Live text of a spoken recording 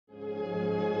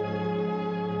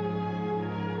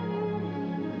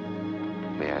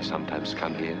I sometimes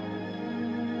come here?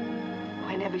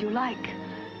 Whenever you like.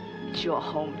 It's your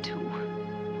home, too.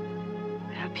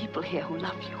 There are people here who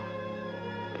love you.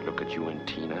 I look at you and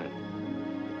Tina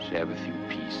and share with you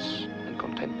peace and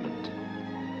contentment.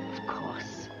 Of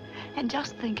course. And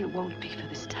just think it won't be for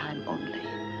this time only.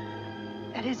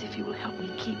 That is, if you will help me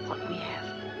keep what we have.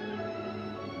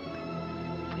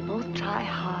 If we both try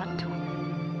hard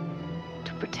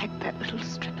to protect that little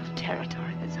strip of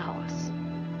territory that's ours.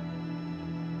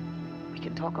 We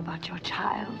can talk about your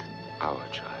child. Our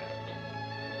child.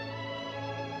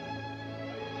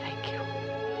 Thank you.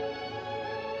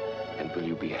 And will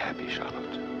you be happy,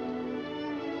 Charlotte?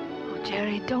 Oh,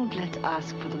 Jerry, don't let's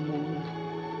ask for the moon.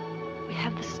 We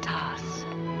have the stars.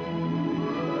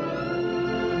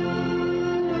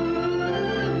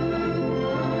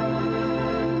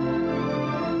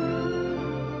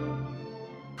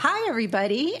 Hi,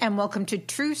 everybody, and welcome to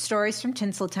True Stories from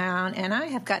Tinseltown. And I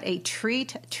have got a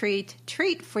treat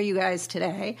for you guys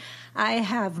today. I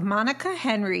have Monica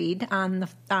Henreid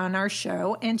on our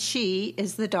show, and she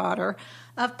is the daughter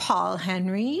of Paul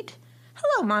Henreid.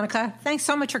 Hello, Monica. Thanks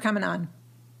so much for coming on.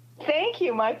 Thank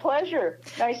you. My pleasure.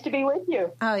 Nice to be with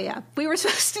you. Oh, yeah. We were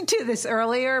supposed to do this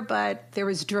earlier, but there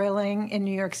was drilling in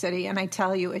New York City, and I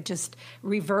tell you, it just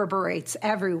reverberates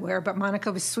everywhere. But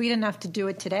Monica was sweet enough to do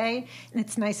it today, and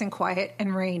it's nice and quiet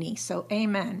and rainy, so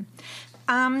amen.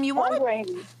 You want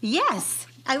rainy? Yes.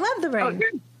 I love the rain.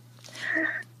 Okay.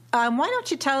 Why don't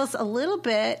you tell us a little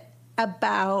bit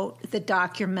about the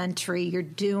documentary you're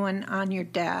doing on your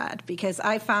dad? Because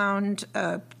I found...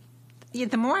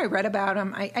 the more I read about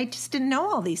him, I just didn't know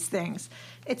all these things.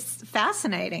 It's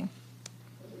fascinating.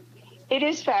 It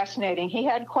is fascinating. He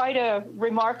had quite a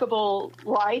remarkable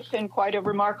life and quite a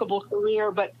remarkable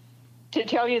career. But to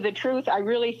tell you the truth, I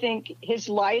really think his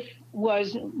life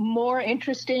was more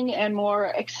interesting and more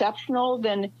exceptional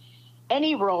than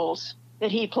any roles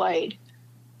that he played,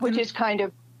 which is kind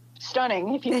of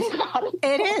stunning if you think about it.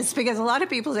 It is, because a lot of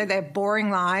people say they have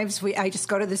boring lives. I just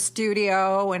go to the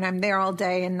studio and I'm there all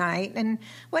day and night and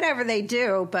whatever they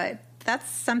do. But that's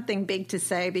something big to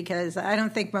say, because I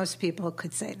don't think most people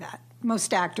could say that.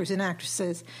 Most actors and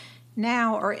actresses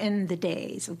now are in the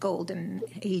days of golden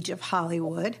age of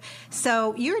Hollywood.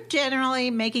 So you're generally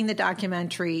making the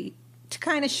documentary to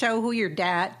kind of show who your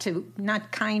dad, to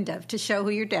show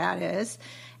who your dad is.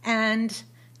 And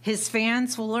his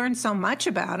fans will learn so much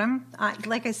about him.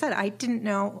 Like I said, I didn't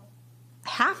know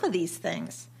half of these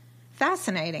things.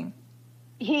 Fascinating.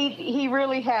 He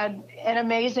really had an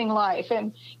amazing life.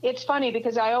 And it's funny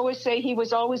because I always say he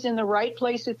was always in the right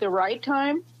place at the right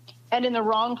time and in the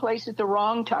wrong place at the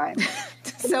wrong time.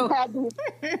 So he had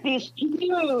these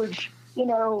huge,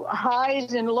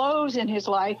 highs and lows in his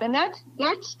life. And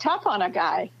that's tough on a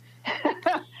guy.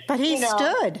 But he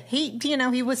stood.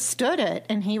 He withstood it,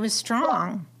 and he was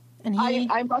strong. And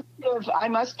I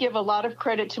must give a lot of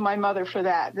credit to my mother for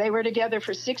that. They were together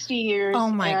for 60 years.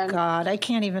 Oh my God, I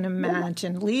can't even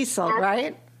imagine. Liesl,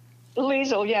 right?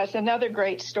 Liesl, yes, another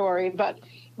great story. But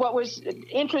what was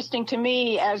interesting to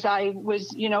me as I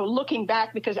was, looking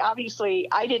back, because obviously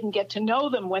I didn't get to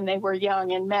know them when they were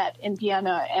young and met in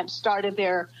Vienna and started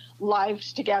their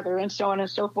lives together and so on and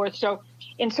so forth. So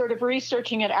in sort of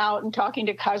researching it out and talking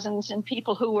to cousins and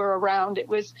people who were around, it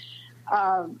was...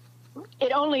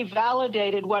 it only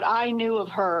validated what I knew of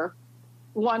her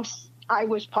once I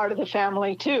was part of the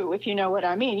family too, if you know what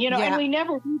I mean. Yeah. And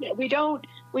we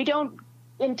don't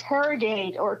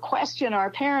interrogate or question our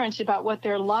parents about what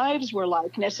their lives were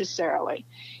like necessarily.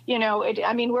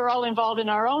 We're all involved in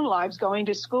our own lives, going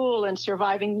to school and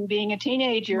surviving being a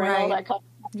teenager, right, and all that kind of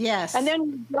stuff. Yes. And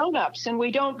then grown-ups, and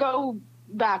we don't go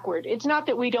backward. It's not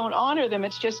that we don't honor them.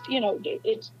 It's just,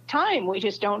 it's time. We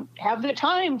just don't have the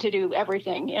time to do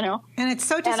everything, And it's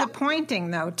so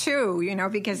disappointing, though, too,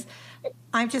 because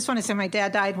I just want to say my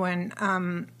dad died when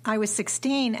I was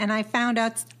 16, and I found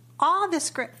out all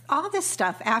this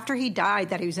stuff after he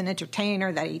died, that he was an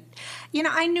entertainer, that he,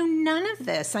 I knew none of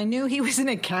this. I knew he was an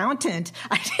accountant.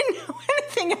 I didn't know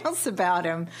anything else about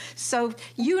him. So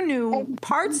you knew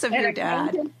parts of your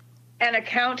dad. An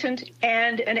accountant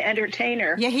and an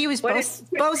entertainer. Yeah, he was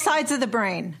both sides of the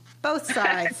brain. Both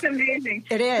sides. It's amazing.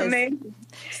 It is. Amazing.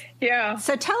 Yeah.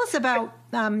 So tell us about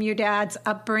your dad's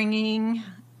upbringing.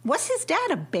 Was his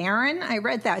dad a baron? I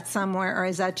read that somewhere, or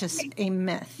is that just a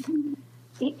myth?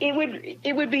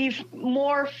 It would be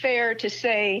more fair to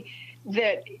say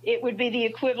that it would be the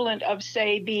equivalent of,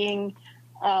 say, being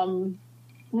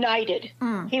knighted.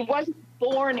 He wasn't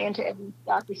born into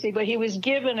aristocracy, but he was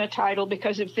given a title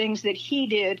because of things that he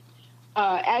did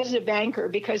as a banker,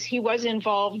 because he was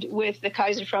involved with the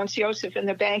Kaiser Franz Josef and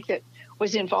the bank that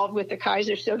was involved with the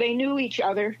Kaiser. So they knew each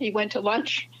other. He went to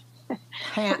lunch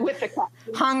with the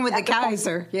Kaiser. Hung with the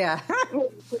Kaiser, yeah.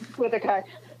 with the Kaiser.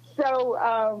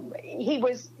 So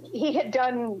he had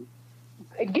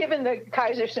given the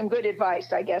Kaiser some good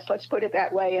advice, I guess, let's put it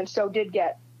that way, and so did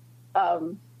get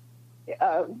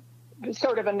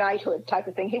sort of a knighthood type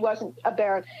of thing. He wasn't a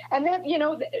baron. And that,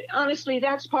 honestly,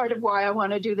 that's part of why I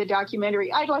want to do the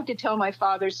documentary. I'd like to tell my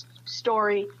father's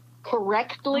story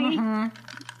correctly,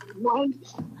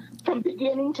 once, from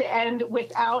beginning to end,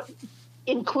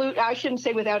 I shouldn't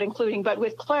say without including, but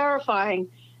with clarifying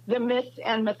the myth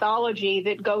and mythology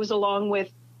that goes along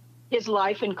with his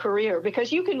life and career.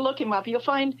 Because you can look him up. You'll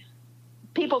find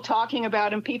people talking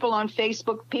about him, people on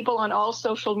Facebook, people on all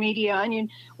social media, and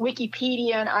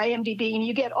Wikipedia and IMDb, and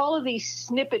you get all of these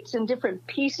snippets and different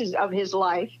pieces of his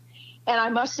life. And I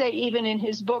must say, even in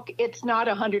his book, it's not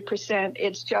 100%.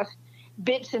 It's just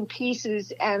bits and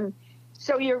pieces. And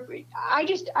so I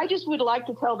just would like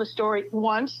to tell the story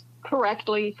once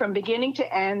correctly from beginning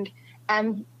to end,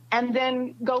 and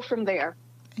then go from there.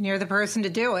 And you're the person to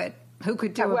do it. Who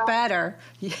could do it better?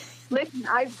 Listen,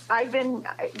 I've been,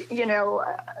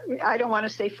 I don't want to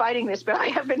say fighting this, but I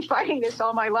have been fighting this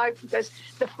all my life, because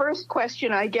the first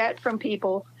question I get from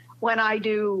people when I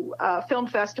do film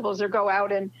festivals or go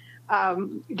out and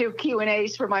do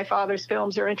Q&As for my father's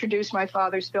films or introduce my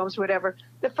father's films, whatever,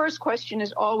 the first question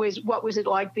is always, what was it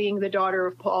like being the daughter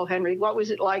of Paul Henreid? What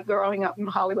was it like growing up in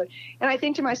Hollywood? And I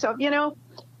think to myself,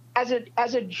 as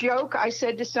a joke, I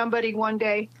said to somebody one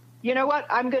day, you know what,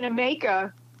 I'm going to make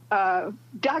a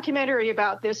documentary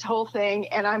about this whole thing,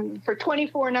 and for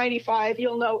 $24.95,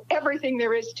 you'll know everything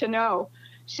there is to know.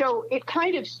 So it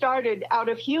kind of started out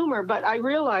of humor, but I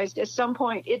realized at some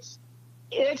point it's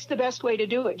the best way to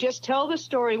do it. Just tell the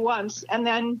story once and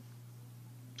then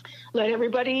let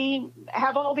everybody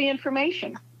have all the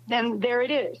information. Then there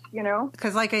it is,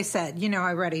 Because like I said,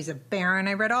 I read he's a baron.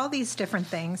 I read all these different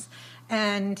things,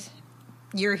 and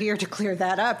you're here to clear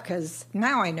that up, because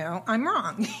now I know I'm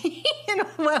wrong.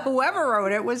 Whoever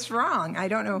wrote it was wrong. I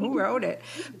don't know who wrote it.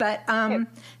 But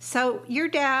so your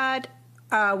dad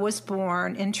was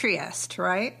born in Trieste,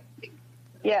 right?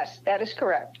 Yes, that is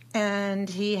correct. And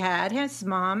he had his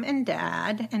mom and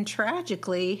dad, and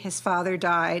tragically, his father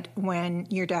died when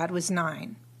your dad was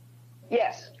 9.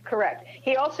 Yes, correct.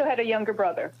 He also had a younger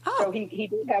brother. Oh. So he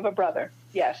did have a brother,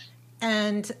 yes.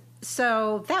 And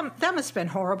so that must have been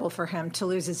horrible for him to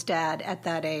lose his dad at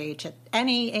that age. At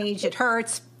any age, it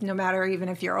hurts, no matter even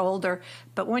if you're older.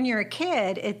 But when you're a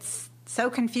kid, it's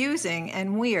so confusing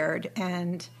and weird,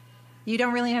 and you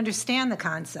don't really understand the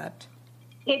concept.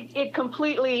 It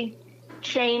completely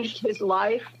changed his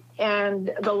life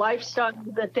and the lifestyle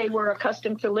that they were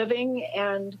accustomed to living,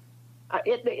 and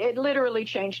it literally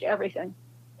changed everything.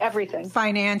 Everything.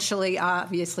 Financially,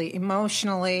 obviously,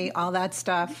 emotionally, all that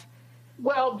stuff.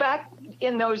 Well, back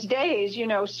in those days,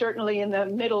 certainly in the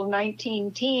middle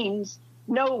 19-teens,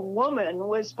 no woman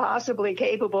was possibly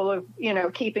capable of,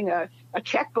 keeping a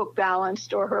checkbook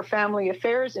balanced or her family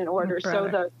affairs in order.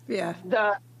 So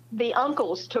the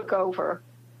uncles took over,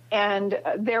 and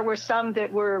there were some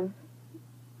that were,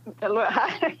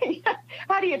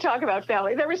 how do you talk about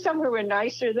family? There were some who were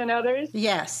nicer than others.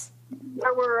 Yes.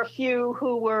 There were a few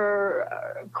who were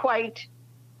quite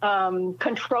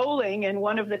controlling, and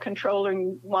one of the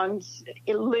controlling ones,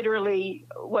 it literally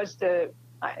was the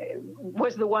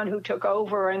one who took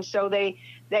over, and so they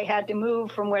had to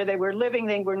move from where they were living.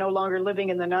 They were no longer living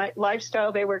in the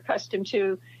lifestyle they were accustomed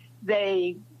to.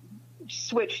 They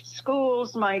switched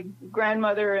schools. My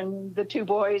grandmother and the 2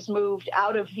 boys moved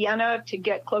out of Vienna to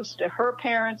get close to her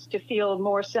parents, to feel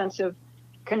more sense of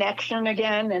connection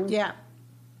again. And yeah,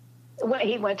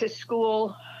 he went to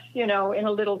school, in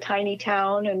a little tiny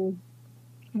town. And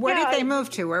where did they move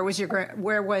to? Where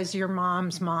was your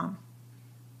mom's mom?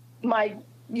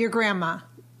 Your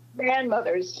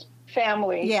grandmother's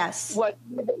family. Yes.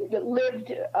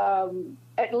 Lived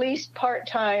at least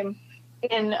part-time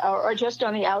in or just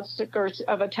on the outskirts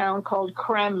of a town called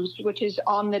Krems, which is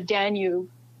on the Danube.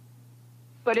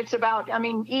 But it's about,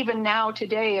 even now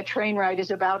today, a train ride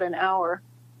is about an hour.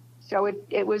 So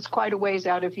it was quite a ways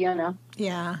out of Vienna.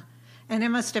 Yeah. And it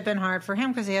must have been hard for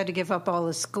him, because he had to give up all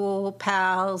his school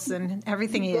pals and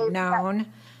everything he had known.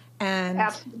 And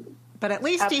Absolutely. But at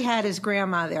least he had his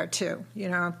grandma there too.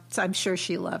 So I'm sure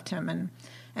she loved him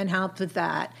and helped with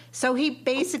that. So he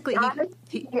basically... To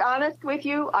be honest with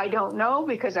you, I don't know,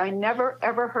 because I never,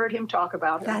 ever heard him talk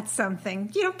about it. That's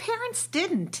something. Parents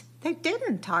didn't. They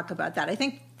didn't talk about that. I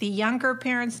think the younger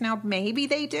parents now, maybe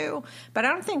they do, but I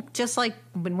don't think, just like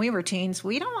when we were teens,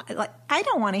 I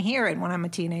don't want to hear it when I'm a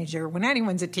teenager. When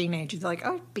anyone's a teenager, they're like,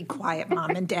 oh, be quiet,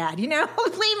 Mom and Dad,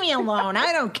 leave me alone.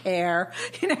 I don't care,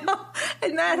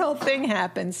 and that whole thing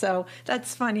happened. So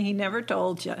that's funny. He never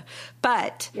told you,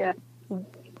 but yeah.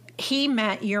 He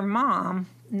met your mom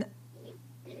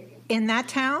in that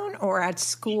town or at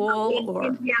school or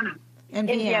in Vienna. In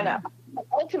Vienna.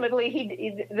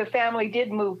 Ultimately, the family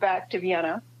did move back to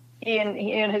Vienna. He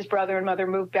and his brother and mother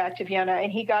moved back to Vienna,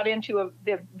 and he got into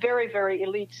the very, very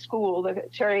elite school, the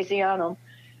Theresianum,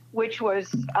 which was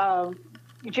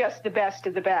just the best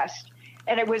of the best.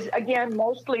 And it was, again,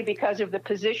 mostly because of the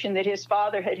position that his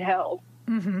father had held.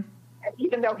 Mm-hmm.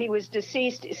 Even though he was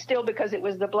deceased, still because it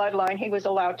was the bloodline, he was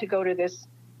allowed to go to this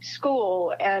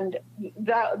school. And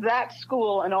that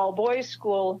school, an all-boys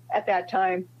school at that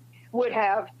time, would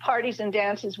have parties and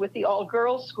dances with the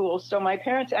all-girls school. So my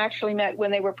parents actually met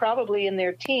when they were probably in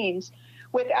their teens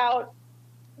without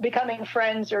becoming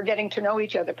friends or getting to know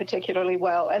each other particularly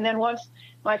well. And then once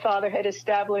my father had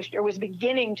established or was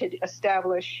beginning to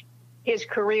establish his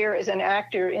career as an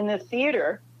actor in the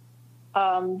theater,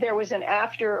 there was an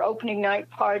after opening night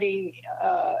party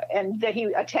and that he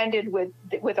attended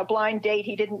with a blind date.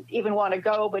 He didn't even want to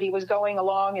go, but he was going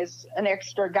along as an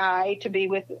extra guy to be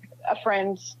with a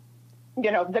friend's,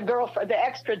 the girlfriend, the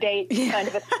extra date kind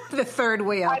of a the third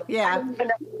wheel. I don't even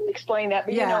explain that,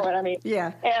 but you know what I mean.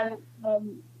 Yeah.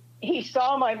 And he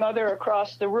saw my mother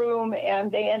across the room, and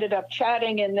they ended up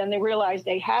chatting, and then they realized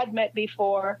they had met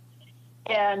before.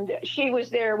 And she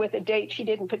was there with a date she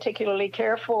didn't particularly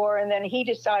care for. And then he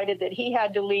decided that he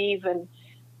had to leave. And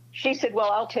she said,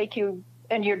 well, I'll take you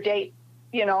and your date,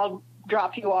 I'll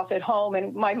drop you off at home.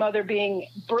 And my mother, being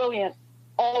brilliant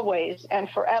always and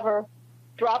forever,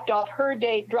 dropped off her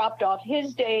date, dropped off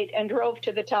his date, and drove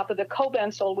to the top of the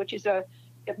Kobenzl, which is a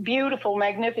beautiful,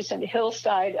 magnificent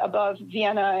hillside above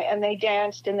Vienna. And they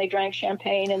danced and they drank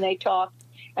champagne and they talked.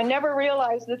 And never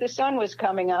realized that the sun was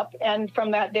coming up. And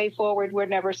from that day forward, we're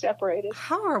never separated.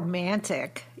 How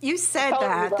romantic. You said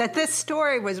that this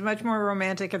story was much more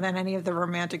romantic than any of the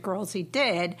romantic roles he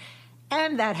did.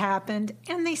 And that happened.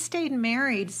 And they stayed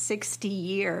married 60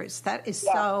 years. That is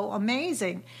so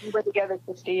amazing. We were together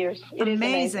 60 years. It is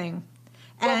amazing.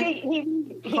 And well,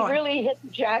 he really hit the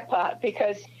jackpot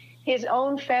because his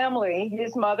own family,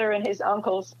 his mother and his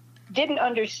uncles, didn't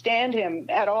understand him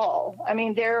at all. I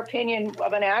mean, their opinion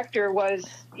of an actor was,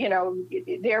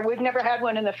 we've never had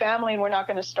one in the family and we're not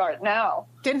going to start now.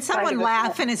 Didn't someone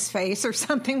laugh in his face or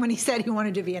something when he said he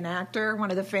wanted to be an actor,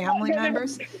 one of the family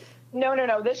members?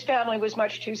 No. This family was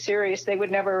much too serious. They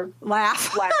would never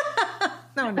laugh.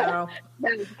 No.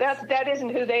 That isn't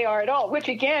who they are at all, which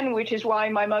is why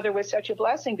my mother was such a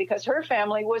blessing, because her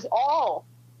family was all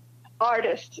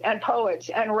artists and poets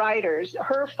and writers.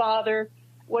 Her father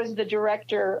was the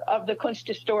director of the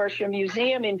Kunsthistorische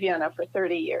Museum in Vienna for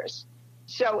 30 years.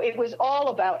 So it was all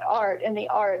about art and the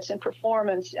arts and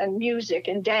performance and music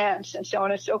and dance and so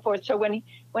on and so forth. So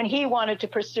when he wanted to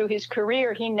pursue his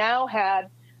career, he now had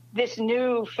this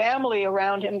new family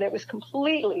around him that was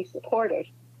completely supportive,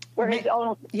 where his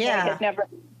own family had never.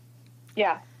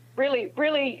 Yeah, really,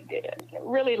 really,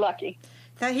 really lucky.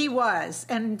 That he was.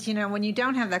 And, when you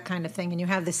don't have that kind of thing and you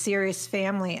have the serious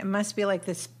family, it must be like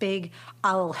this big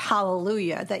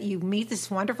hallelujah that you meet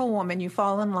this wonderful woman, you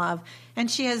fall in love,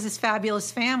 and she has this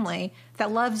fabulous family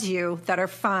that loves you, that are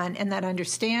fun, and that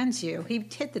understands you. He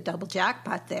hit the double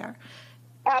jackpot there.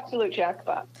 Absolute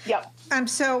jackpot. Yep.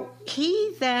 So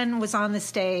he then was on the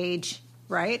stage,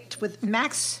 right, with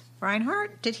Max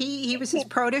Reinhardt? He was his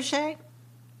protege?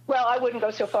 Well, I wouldn't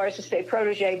go so far as to say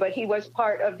protege, but he was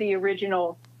part of the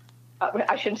original,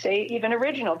 I shouldn't say even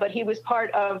original, but he was part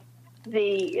of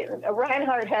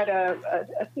Reinhardt had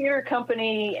a theater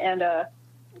company and a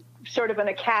sort of an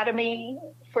academy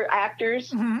for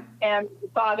actors, and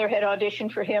father had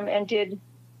auditioned for him and did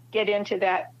get into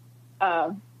that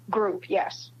group,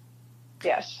 yes.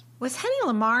 Was Henny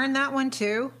Lamar in that one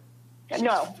too?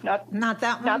 No, not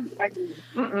that one?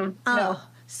 No.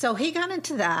 So he got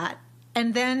into that.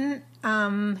 And then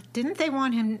didn't they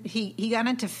want him, he got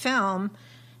into film,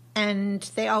 and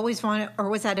they always wanted, or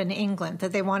was that in England,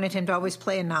 that they wanted him to always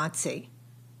play a Nazi?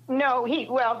 No, he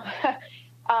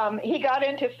got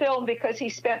into film because he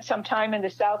spent some time in the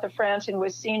south of France and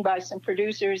was seen by some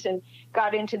producers and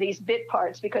got into these bit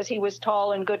parts because he was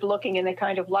tall and good looking, and they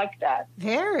kind of liked that.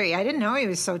 I didn't know he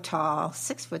was so tall,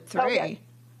 6'3". Okay.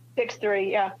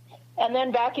 6'3", yeah. And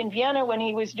then back in Vienna when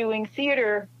he was doing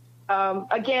theater,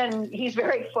 again, he's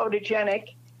very photogenic,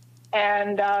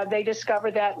 and they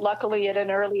discovered that luckily at an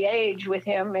early age with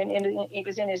him, and he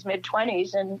was in his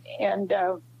mid-20s, and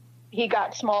he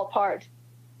got small parts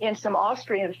in some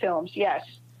Austrian films. Yes,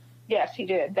 he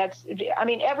did.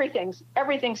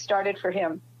 Everything started for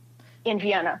him in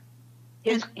Vienna.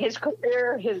 His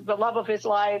career, the love of his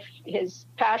life, his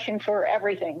passion for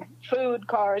everything, food,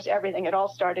 cars, everything. It all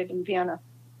started in Vienna.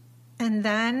 And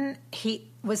then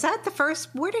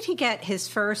where did he get his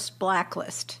first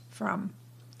blacklist from?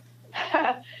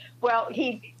 Well,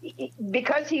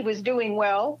 because he was doing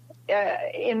well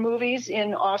in movies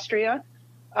in Austria,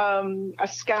 a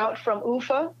scout from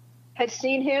Ufa had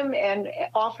seen him and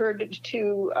offered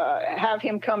to have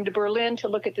him come to Berlin to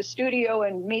look at the studio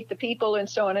and meet the people and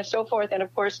so on and so forth. And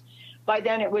of course, by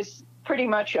then it was pretty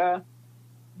much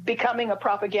becoming a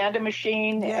propaganda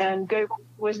machine, and Goebbels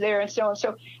was there and so on.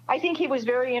 So I think he was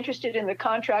very interested in the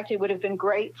contract. It would have been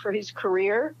great for his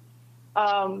career.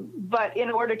 But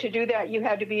in order to do that, you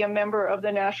had to be a member of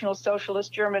the National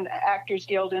Socialist German Actors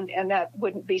Guild, and that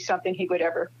wouldn't be something he would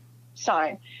ever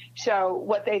sign. So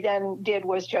what they then did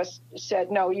was just said,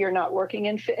 no, you're not working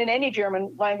in any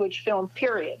German language film,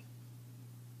 period,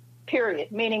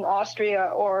 meaning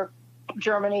Austria or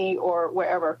Germany or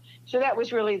wherever. So that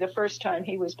was really the first time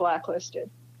he was blacklisted.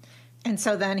 And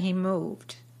so then he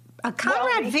moved.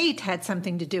 Conrad Veidt had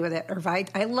something to do with it, or Veidt.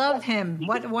 I love him.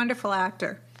 What a wonderful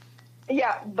actor.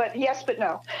 Yeah, but yes, but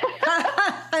no.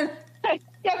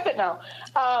 Yes, but no.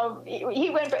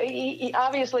 He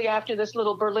obviously, after this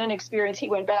little Berlin experience, he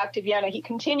went back to Vienna. He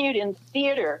continued in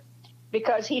theater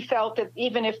because he felt that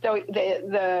even if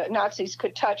the Nazis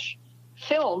could touch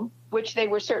film, which they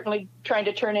were certainly trying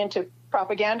to turn into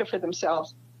propaganda for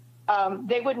themselves,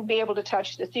 they wouldn't be able to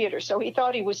touch the theater. So he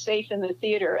thought he was safe in the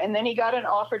theater. And then he got an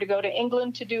offer to go to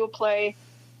England to do a play,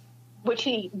 which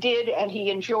he did and he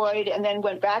enjoyed, and then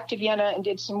went back to Vienna and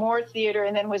did some more theater,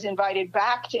 and then was invited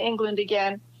back to England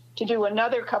again to do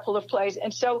another couple of plays.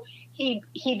 And so he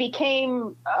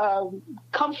became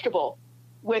comfortable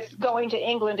with going to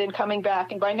England and coming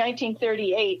back. And by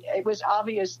 1938, it was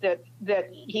obvious that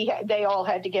they all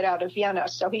had to get out of Vienna.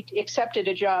 So he accepted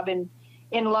a job in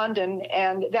London,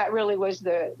 and that really was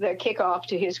the kickoff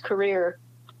to his career.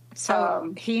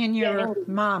 So he and your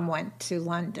mom went to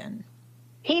London.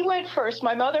 He went first.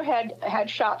 My mother had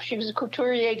shops. She was a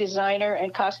couturier designer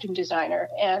and costume designer.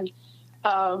 And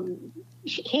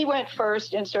he went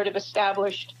first and sort of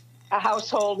established a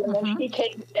household. And then she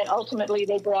came, and ultimately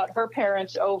they brought her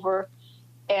parents over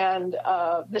and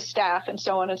the staff and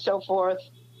so on and so forth.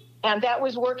 And that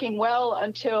was working well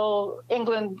until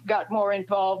England got more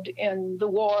involved in the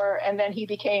war. And then he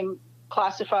became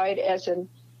classified as an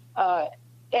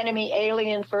enemy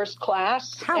alien first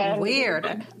class. How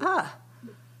weird.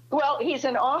 Well, he's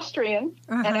an Austrian,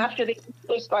 and after the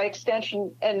English, by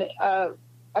extension, a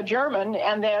German,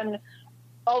 and then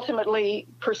ultimately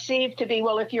perceived to be,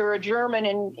 well, if you're a German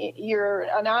and you're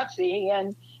a Nazi.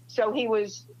 And so he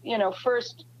was,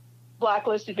 first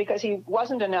blacklisted because he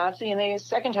wasn't a Nazi, and then the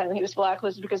second time he was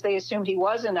blacklisted because they assumed he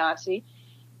was a Nazi.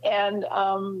 And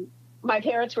my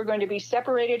parents were going to be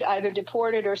separated, either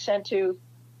deported or sent to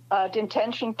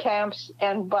detention camps,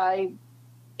 and by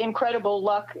incredible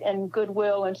luck and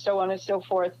goodwill and so on and so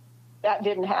forth, that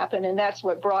didn't happen, and that's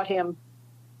what brought him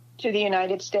to the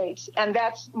United States. And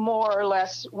that's more or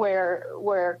less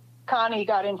where Connie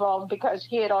got involved, because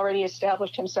he had already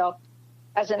established himself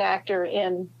as an actor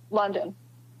in London,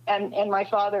 and my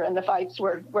father and the Veidts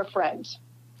were friends.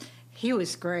 He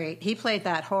was great. He played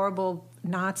that horrible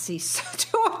Nazi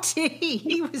to a T.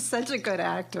 He was such a good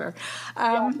actor.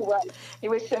 He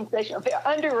was sensational.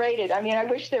 Underrated. I mean, I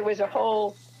wish there was a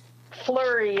whole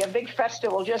flurry, a big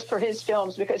festival just for his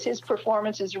films, because his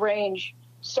performances range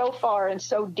so far and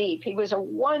so deep. He was a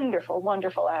wonderful,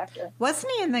 wonderful actor.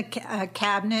 Wasn't he in the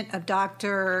cabinet of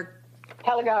Dr.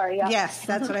 Caligari? Yeah. Yes,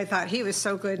 that's what I thought. He was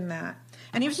so good in that.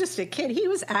 And he was just a kid. He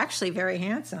was actually very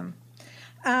handsome.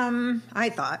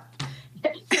 I thought.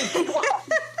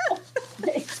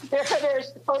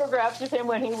 There's photographs of him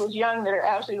when he was young that are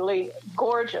absolutely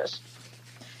gorgeous.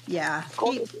 Yeah,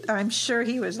 I'm sure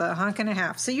he was a hunk and a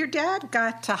half. So your dad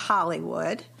got to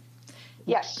Hollywood.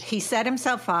 Yes. He set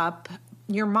himself up.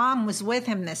 Your mom was with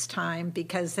him this time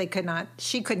because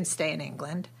she couldn't stay in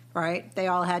England, right? They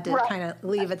all had to kind of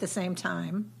leave at the same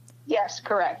time. Yes,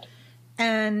 correct.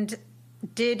 And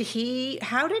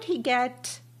how did he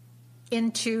get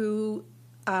into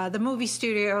the movie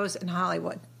studios in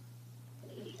Hollywood?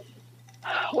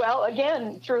 Well,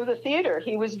 again, through the theater.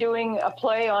 He was doing a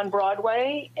play on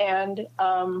Broadway, and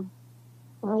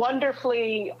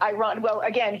wonderfully ironic. Well,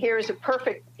 again, here's a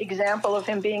perfect example of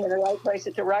him being in the right place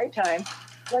at the right time.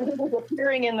 When he was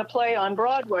appearing in the play on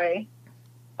Broadway,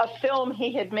 a film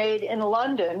he had made in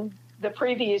London the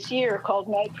previous year called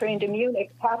Night Train to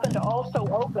Munich happened to also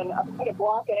open about a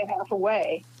block and a half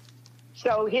away.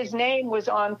 So his name was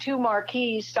on two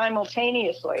marquees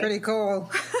simultaneously. Pretty cool.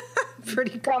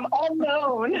 Pretty cool. From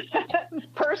unknown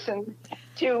person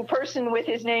to person with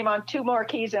his name on two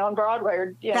marquees on Broadway.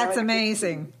 Or, That's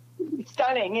amazing.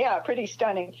 Stunning, yeah, pretty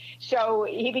stunning. So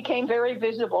he became very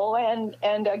visible, and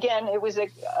again, it was a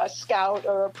scout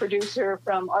or a producer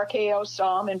from RKO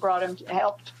saw him and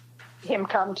helped him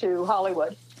come to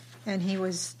Hollywood. And he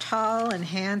was tall and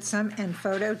handsome and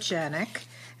photogenic.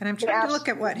 And I'm trying to look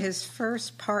at what his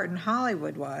first part in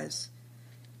Hollywood was.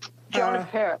 Joan of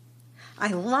Paris. I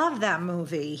love that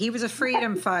movie. He was a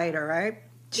freedom fighter, right?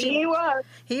 He was.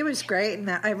 He was great in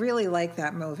that. I really liked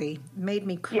that movie. Made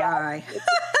me cry. Yeah.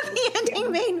 The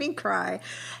ending made me cry.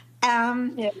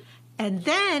 And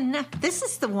then, this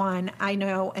is the one I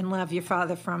know and love your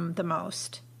father from the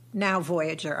most. Now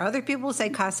Voyager. Other people say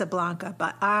Casablanca,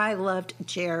 but I loved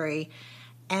Jerry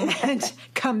and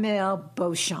Camille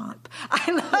Beauchamp.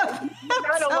 I love him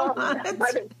so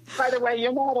much. By the way,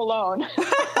 you're not alone.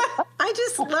 I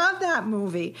just love that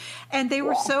movie. And they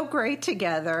were so great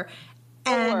together.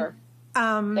 And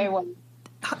they were.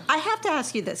 I have to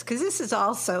ask you this, because this is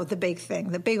also the big thing,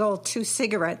 the big old 2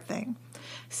 cigarette thing.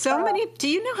 Do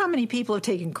you know how many people have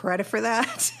taken credit for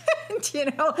that?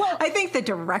 I think the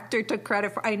director took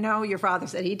credit for, I know your father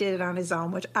said he did it on his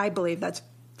own, which I believe that's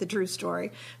the true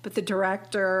story. But the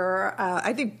director,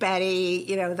 I think Betty,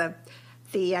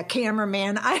 the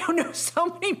cameraman, I don't know, so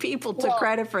many people took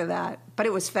credit for that. But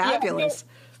it was fabulous.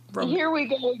 Yeah, here we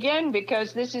go again,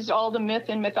 because this is all the myth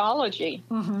and mythology.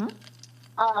 Mm-hmm.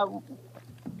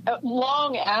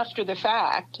 Long after the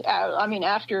fact,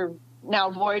 after Now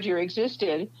Voyager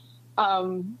existed,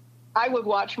 I would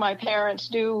watch my parents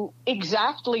do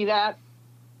exactly that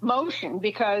motion,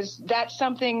 because that's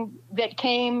something that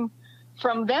came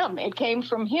from them. It came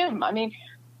from him. I mean,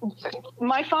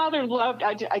 my father loved,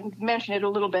 I mentioned it a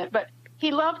little bit, but he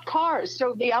loved cars.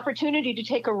 So the opportunity to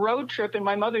take a road trip in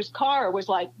my mother's car was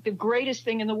like the greatest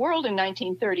thing in the world in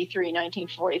 1933,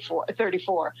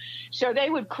 1934. So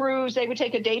they would cruise. They would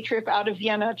take a day trip out of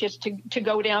Vienna just to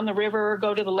go down the river or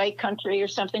go to the lake country or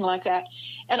something like that.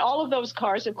 And all of those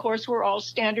cars, of course, were all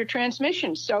standard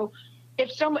transmissions. So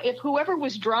if whoever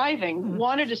was driving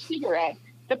wanted a cigarette,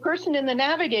 the person in the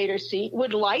navigator's seat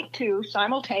would light 2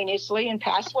 simultaneously and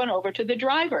pass one over to the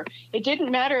driver. It didn't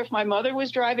matter if my mother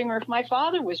was driving or if my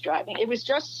father was driving. It was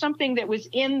just something that was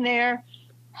in their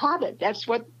habit. That's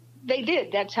what they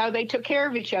did. That's how they took care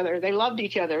of each other. They loved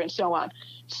each other and so on.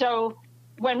 So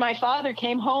when my father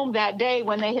came home that day,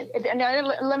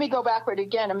 let me go backward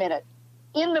again a minute.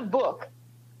 In the book,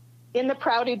 in the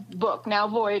Prouty book, Now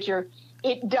Voyager,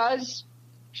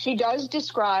 she does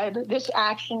describe this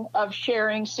action of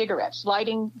sharing cigarettes,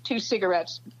 lighting 2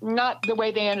 cigarettes, not the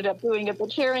way they ended up doing it,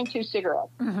 but sharing 2 cigarettes.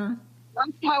 Mm-hmm.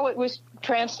 That's how it was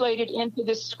translated into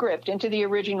the script, into the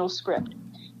original script.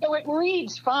 So it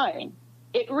reads fine.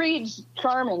 It reads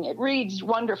charming. It reads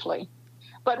wonderfully.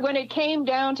 But when it came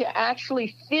down to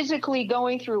actually physically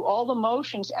going through all the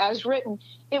motions as written,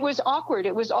 it was awkward.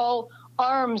 It was all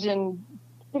arms and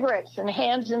cigarettes and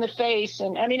hands in the face.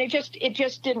 And I mean, it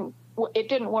just didn't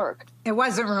work. It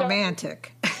wasn't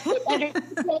romantic.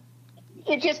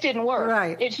 It just didn't work.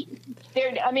 Right.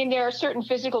 There are certain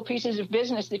physical pieces of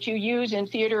business that you use in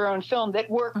theater or in film that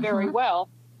work very well,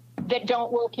 that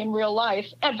don't work in real life,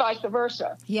 and vice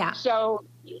versa. Yeah. So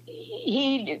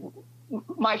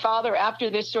my father, after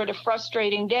this sort of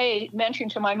frustrating day,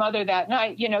 mentioned to my mother that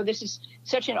night, this is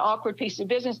such an awkward piece of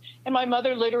business. And my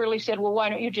mother literally said, well, why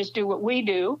don't you just do what we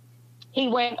do? He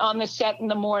went on the set in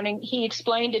the morning. He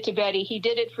explained it to Betty. He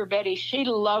did it for Betty. She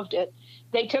loved it.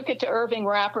 They took it to Irving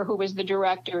Rapper, who was the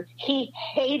director. He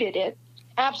hated it,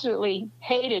 absolutely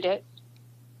hated it.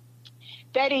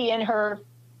 Betty, in her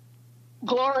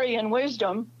glory and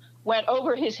wisdom, went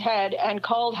over his head and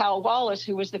called Hal Wallace,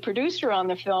 who was the producer on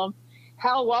the film.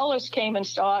 Hal Wallace came and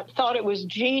saw it, thought it was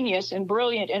genius and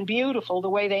brilliant and beautiful the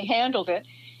way they handled it,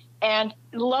 and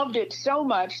loved it so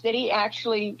much that he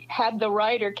actually had the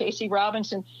writer, Casey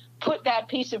Robinson, put that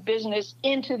piece of business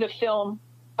into the film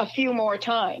a few more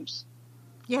times.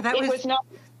 Yeah,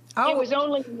 It was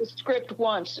only in the script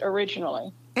once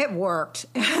originally. It worked.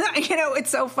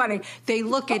 It's so funny. They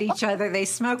look at each other. They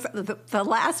smoke. The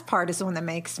last part is the one that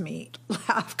makes me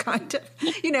laugh, kind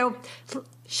of.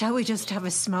 Shall we just have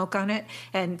a smoke on it?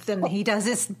 And then he does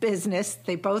his business.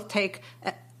 They both take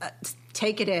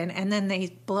it in, and then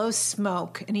they blow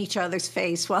smoke in each other's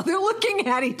face while they're looking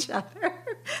at each other.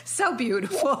 So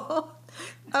beautiful.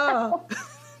 Oh,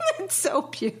 It's so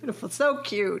beautiful, so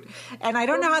cute. And I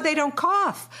don't know how they don't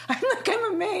cough.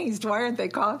 I'm amazed. Why aren't they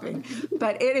coughing?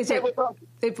 But it is. They were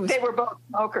both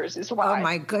smokers as well. Oh,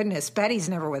 my goodness. Betty's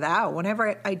never without.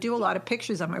 Whenever I do a lot of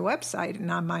pictures on my website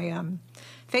and on my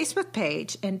Facebook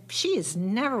page, and she is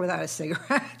never without a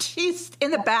cigarette. She's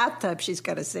in the bathtub. She's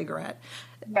got a cigarette.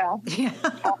 Yeah.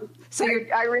 So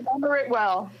I remember it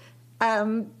well.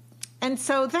 And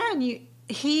so then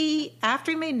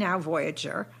after he made Now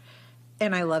Voyager,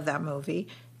 and I love that movie,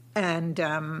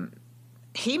 and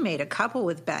he made a couple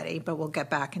with Betty, but we'll get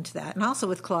back into that, and also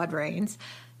with Claude Rains.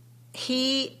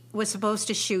 He was supposed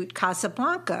to shoot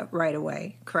Casablanca right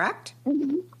away, correct?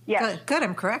 Mm-hmm. Yes. Good,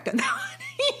 I'm correct on that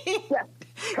one. Yes,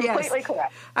 completely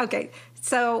correct. Okay,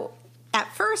 so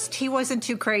at first he wasn't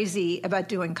too crazy about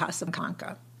doing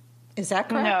Casablanca. Is that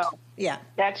correct? No. Yeah.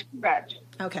 That's correct.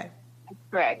 Okay. That's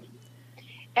correct.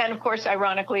 And of course,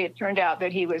 ironically, it turned out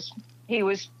that he was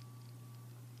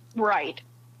right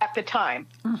at the time.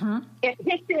 Mm-hmm.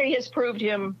 History has proved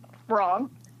him wrong,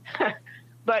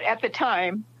 but at the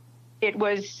time, it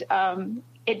was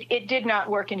it did not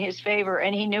work in his favor,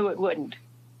 and he knew it wouldn't.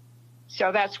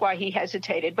 So that's why he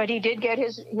hesitated. But he did get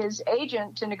his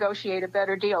agent to negotiate a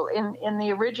better deal. In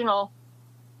the original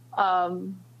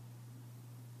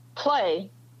play,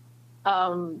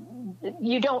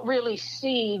 you don't really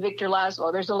see Victor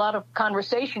Laszlo. There's a lot of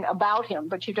conversation about him,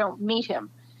 but you don't meet him.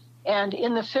 And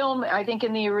in the film, I think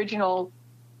in the original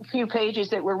few pages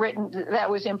that were written, that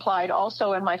was implied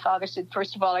also. And my father said,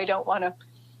 first of all, I don't want to,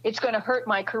 it's going to hurt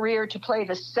my career to play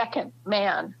the second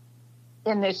man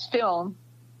in this film.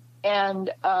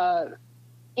 And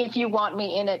if you want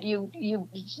me in it,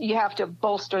 you have to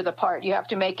bolster the part. You have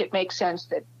to make it make sense,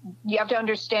 that you have to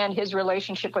understand his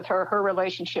relationship with her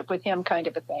relationship with him, kind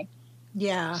of a thing.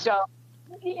 Yeah. So,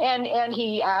 and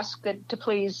he asked that to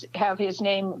please have his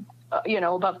name,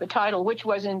 above the title, which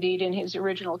was indeed in his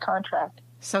original contract.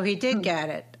 So he did get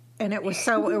it, and it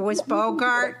was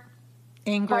Bogart,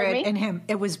 Ingrid, and him.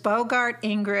 It was Bogart,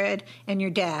 Ingrid, and your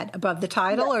dad above the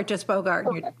title, or just Bogart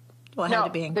and your. Well, it had to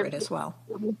be Ingrid as well.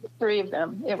 It was the three of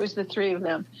them. It was the three of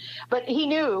them. But he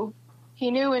knew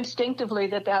instinctively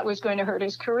that was going to hurt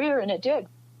his career, and it did.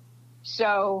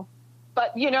 So,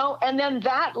 but, and then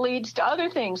that leads to other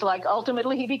things. Like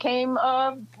ultimately he became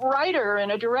a writer and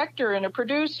a director and a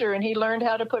producer, and he learned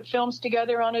how to put films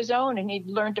together on his own, and he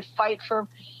learned to fight for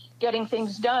getting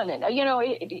things done. And,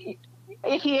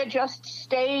 if he had just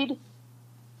stayed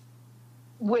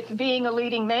with being a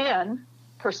leading man,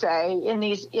 per se, in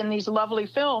these lovely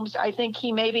films, I think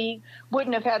he maybe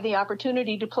wouldn't have had the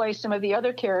opportunity to play some of the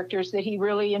other characters that he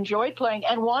really enjoyed playing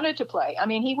and wanted to play. I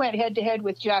mean, he went head to head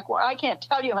with Jack. I can't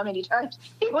tell you how many times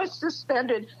he was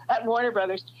suspended at Warner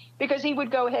Brothers because he would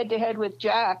go head to head with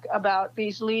Jack about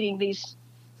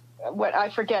what I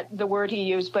forget the word he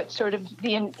used, but sort of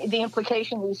the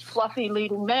implication, these fluffy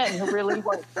leading men who really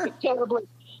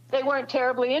weren't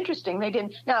terribly interesting. They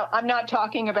didn't. Now, I'm not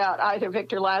talking about either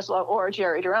Victor Laszlo or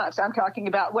Jerry Durance. I'm talking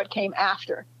about what came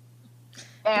after.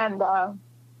 And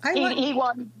he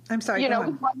wanted. I'm sorry.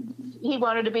 He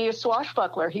wanted to be a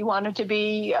swashbuckler. He wanted to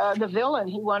be the villain.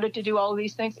 He wanted to do all of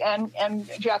these things. And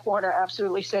Jack Warner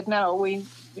absolutely said, no.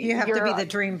 You have to be the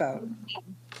dreamboat.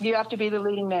 You have to be the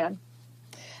leading man.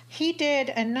 He did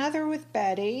another with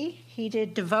Betty. He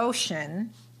did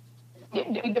Devotion.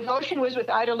 Devotion was with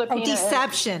Ida Lupino.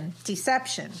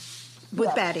 Deception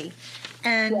with Betty.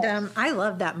 And I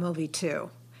love that movie, too.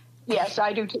 Yes,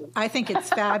 I do, too. I think it's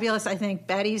fabulous. I think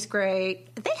Betty's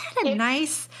great. They had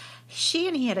she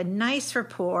and he had a nice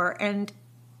rapport. And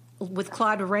with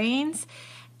Claude Rains,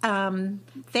 in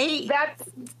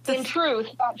truth,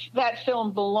 that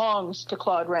film belongs to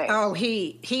Claude Rains. Oh,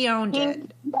 he owned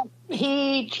it.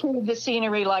 He chewed the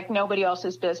scenery like nobody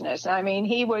else's business. I mean,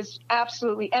 he was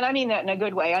absolutely, and I mean that in a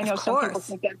good way. I know some people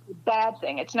think that's a bad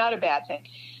thing. It's not a bad thing.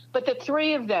 But the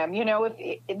three of them,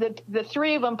 the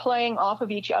three of them playing off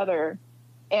of each other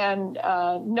and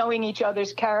knowing each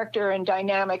other's character and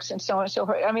dynamics and so on and so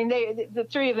forth. I mean, the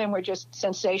three of them were just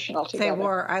sensational together. They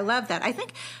were. I love that. I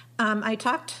think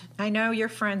I know you're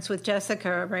friends with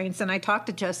Jessica Rains, and I talked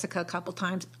to Jessica a couple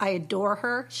times. I adore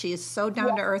her. She is so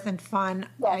down to earth and fun.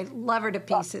 I love her to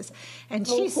pieces. And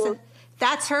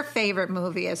that's her favorite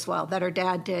movie as well that her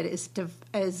dad did is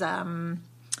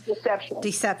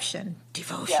Deception.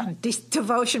 Devotion. Yeah.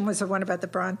 Devotion was the one about the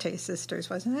Bronte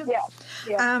sisters, wasn't it? Yeah.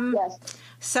 Yes.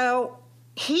 So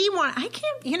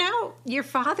your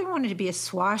father wanted to be a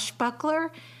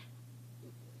swashbuckler.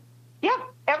 Yeah,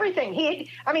 everything.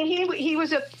 He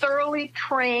was a thoroughly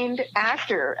trained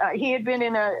actor. He had been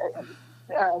in a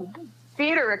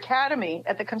theater academy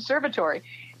at the conservatory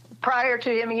prior to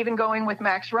him even going with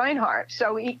Max Reinhardt.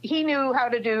 So he knew how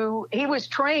to do, he was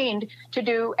trained to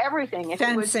do everything. If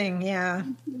Fencing,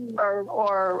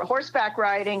 or horseback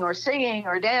riding or singing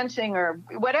or dancing or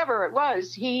whatever it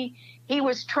was. He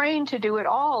was trained to do it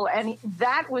all. And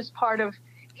that was part of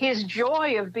his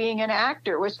joy of being an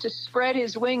actor, was to spread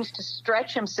his wings, to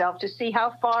stretch himself, to see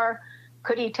how far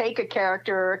could he take a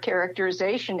character or a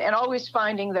characterization, and always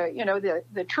finding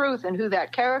the truth and who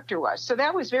that character was. So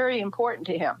that was very important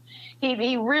to him.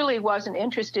 He really wasn't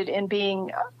interested in being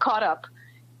caught up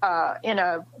in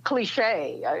a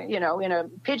cliche, in a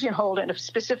pigeonholed in a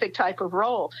specific type of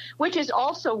role, which is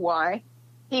also why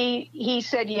he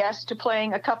said yes to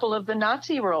playing a couple of the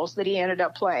Nazi roles that he ended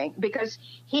up playing, because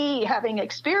he, having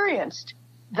experienced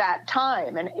that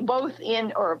time, and both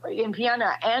in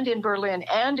Vienna and in Berlin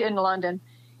and in London,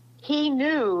 he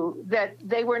knew that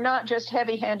they were not just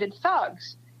heavy-handed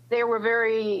thugs. They were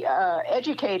very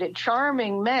educated,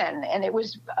 charming men, and it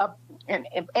was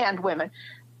and women.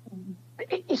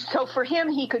 So for him,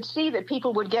 he could see that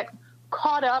people would get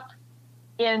caught up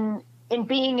in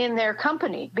being in their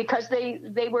company because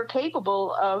they were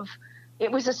capable of.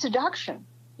 It was a seduction.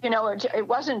 It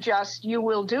wasn't just you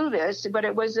will do this, but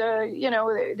it was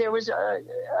there was a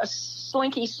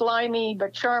slinky, slimy,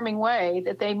 but charming way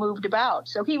that they moved about.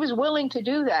 So he was willing to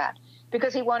do that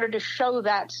because he wanted to show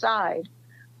that side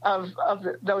of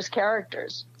those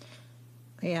characters.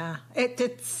 Yeah,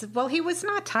 well, he was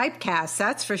not typecast,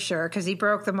 that's for sure, because he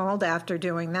broke the mold after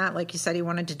doing that. Like you said, he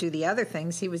wanted to do the other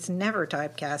things. He was never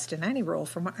typecast in any role.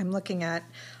 From what I'm looking at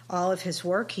all of his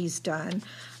work he's done,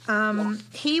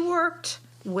 he worked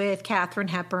with Katharine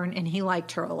Hepburn, and he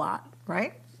liked her a lot,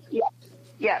 right?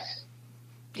 Yes.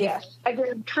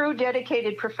 Again, true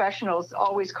dedicated professionals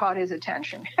always caught his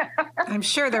attention. I'm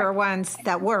sure there were ones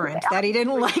that weren't, that he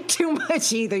didn't like too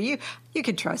much either. You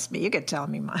could trust me. You could tell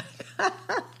me mine.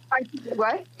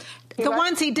 What? The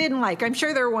ones he didn't like. I'm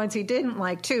sure there were ones he didn't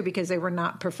like too, because they were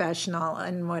not professional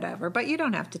and whatever. But you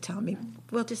don't have to tell me.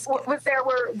 We'll just.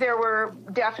 There were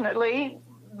definitely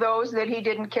those that he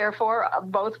didn't care for,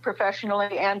 both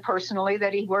professionally and personally,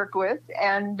 that he worked with.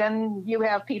 And then you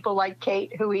have people like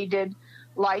Kate, who he did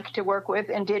like to work with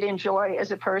and did enjoy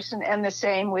as a person. And the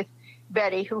same with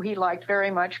Betty, who he liked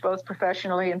very much, both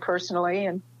professionally and personally.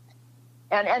 And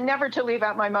never to leave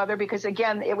out my mother, because,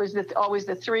 again, it was always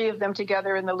the three of them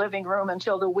together in the living room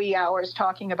until the wee hours,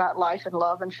 talking about life and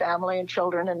love and family and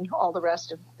children and all the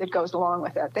rest that goes along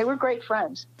with that. They were great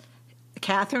friends.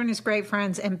 Katharine is great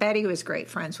friends, and Betty was great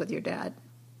friends with your dad.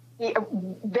 Yeah,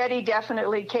 Betty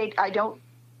definitely. Kate, I don't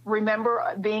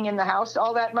remember being in the house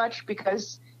all that much,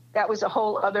 because that was a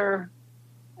whole other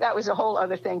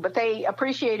thing. But they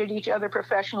appreciated each other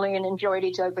professionally and enjoyed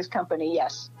each other's company,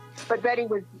 yes. But Betty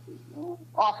was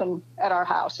often at our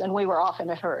house, and we were often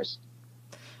at hers.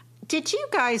 Did you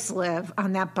guys live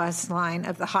on that bus line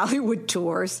of the Hollywood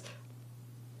tours?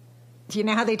 Do you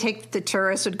know how they take the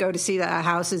tourists would go to see the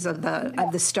houses of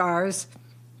the stars?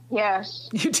 Yes.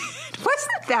 You did?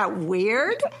 Wasn't that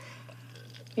weird?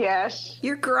 Yes.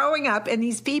 You're growing up, and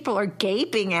these people are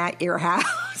gaping at your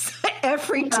house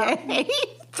every day,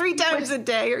 3 times a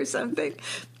day or something.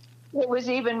 It was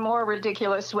even more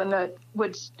ridiculous when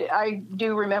I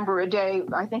do remember a day,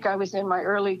 I think I was in my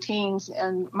early teens,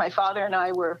 and my father and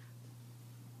I were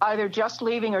either just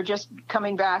leaving or just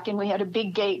coming back, and we had a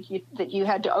big gate that you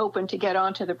had to open to get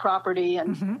onto the property,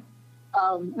 and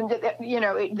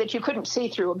that you couldn't see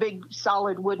through, a big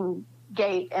solid wooden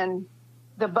gate, and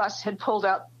the bus had pulled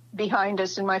up behind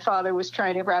us, and my father was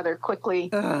trying to rather quickly,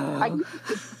 I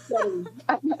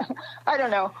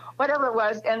don't know, whatever it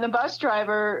was, and the bus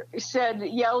driver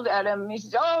yelled at him, he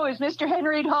said, "Oh, is Mr.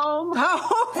 Henreid home?"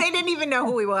 Oh, they didn't even know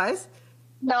who he was?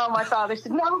 No, my father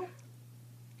said,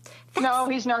 No,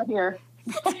 he's not here.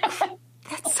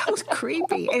 That's so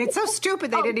creepy. And it's so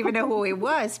stupid they didn't even know who he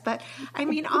was. But, I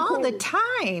mean, all the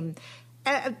time,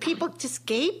 people just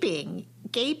gaping.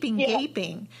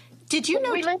 Did you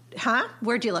know?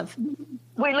 Where'd you live?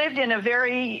 We lived in a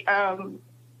very,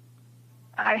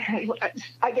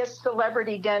 I guess,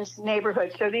 celebrity-dense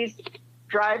neighborhood. So these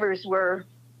drivers were,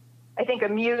 I think,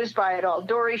 amused by it all.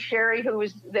 Dory Sherry, who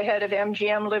was the head of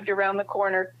MGM, lived around the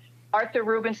corner. Arthur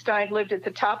Rubinstein lived at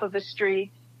the top of the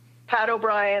street. Pat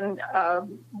O'Brien,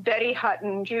 Betty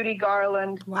Hutton, Judy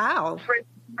Garland. Wow. Fritz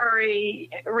Murray,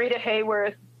 Rita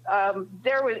Hayworth.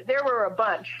 There were a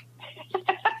bunch.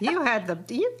 You had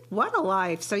what a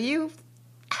life. So I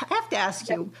have to ask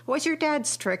you, was your dad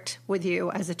strict with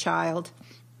you as a child?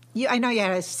 I know you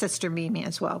had a sister Mimi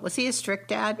as well. Was he a strict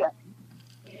dad?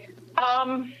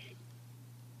 Yeah.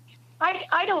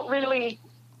 I don't really.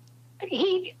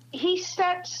 He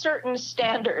set certain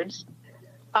standards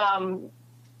And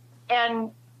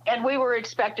we were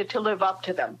expected to live up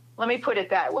to them. Let me put it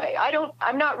that way.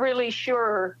 I'm not really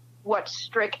sure what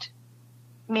strict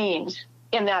means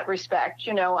in that respect.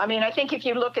 I mean, I think if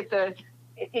you look at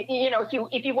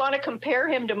if you want to compare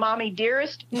him to Mommy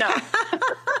Dearest, no,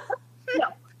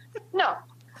 no.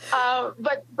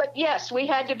 But yes, we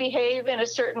had to behave in a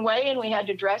certain way, and we had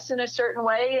to dress in a certain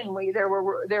way, and there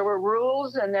were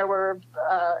rules and there were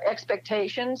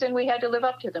expectations, and we had to live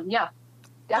up to them. Yeah,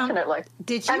 definitely.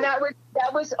 Did you? And that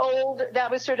was old.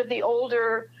 That was sort of the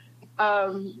older,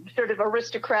 sort of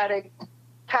aristocratic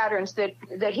patterns that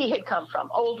he had come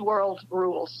from, old world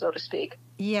rules, so to speak.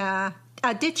 Yeah.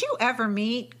 Did you ever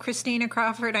meet Christina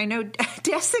Crawford? I know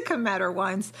Jessica met her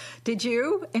once. Did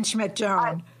you? And she met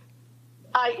Joan.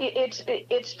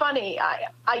 It's funny.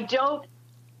 I don't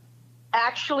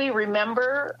actually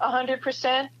remember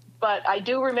 100%, but I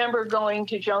do remember going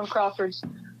to Joan Crawford's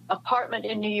apartment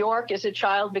in New York as a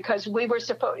child, because we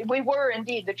were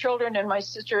indeed, the children and my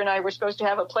sister and I were supposed to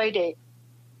have a play date.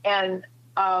 And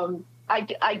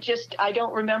I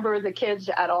don't remember the kids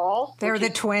at all. They're the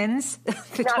twins.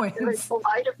 The not twins. Very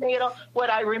polite of me at all. What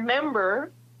I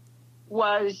remember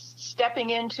was stepping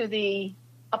into the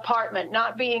apartment,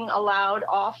 not being allowed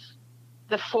off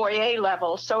the foyer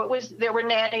level. So there were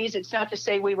nannies. It's not to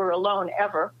say we were alone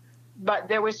ever, but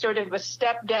there was sort of a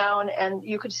step down, and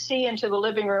you could see into the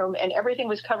living room, and everything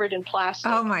was covered in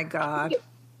plastic. Oh my God.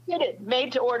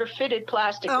 Made to order fitted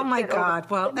plastic. Oh my God.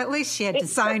 Well, at least she had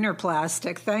designer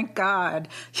plastic. Thank God.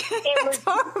 It was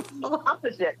horrible. the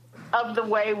opposite of the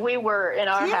way we were in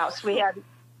our house. We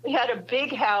had a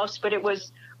big house, but it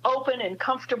was open and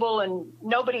comfortable, and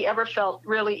nobody ever felt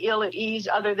really ill at ease,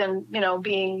 other than,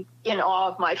 being in awe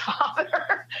of my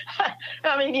father.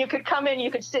 I mean, you could come in,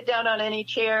 you could sit down on any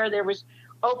chair. There was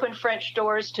open French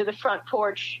doors to the front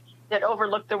porch that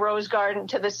overlooked the rose garden,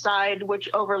 to the side, which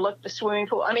overlooked the swimming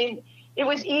pool. I mean, it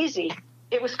was easy.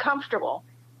 It was comfortable.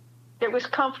 It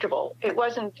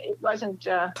wasn't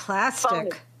plastic. Funny.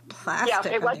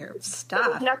 Plastic. Yeah, on your stuff.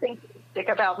 There was nothing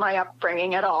plastic about my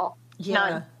upbringing at all. Yeah.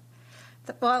 None.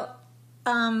 Well,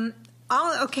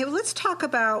 okay. Well, let's talk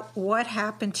about what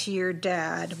happened to your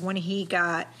dad when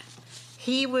there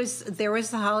was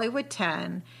the Hollywood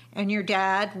 10, and your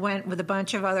dad went with a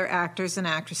bunch of other actors and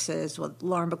actresses, with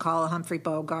Lauren Bacall, Humphrey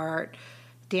Bogart,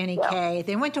 Danny Kaye.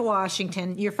 They went to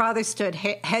Washington. Your father stood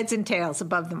heads and tails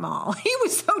above them all. He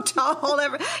was so tall.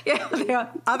 The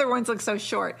other ones looked so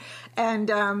short. And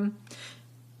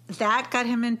that got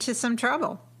him into some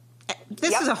trouble.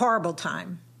 This was a horrible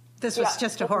time. This was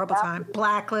just a horrible time.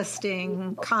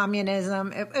 Blacklisting,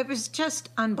 communism. It was just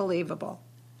unbelievable.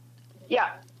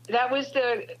 Yeah. That was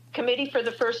the Committee for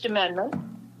the First Amendment,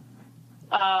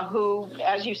 who,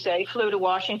 as you say, flew to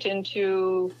Washington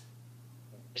to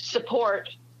support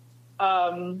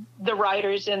the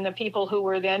writers and the people who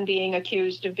were then being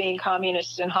accused of being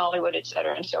communists in Hollywood, et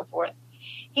cetera, and so forth.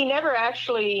 He never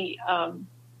actually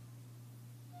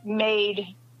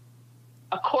made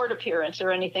a court appearance or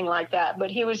anything like that, but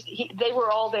they were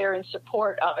all there in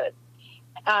support of it.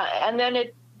 And then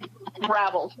it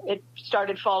raveled. It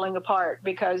started falling apart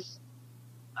because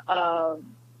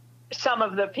some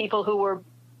of the people who were,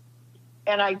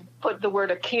 and I put the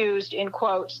word accused in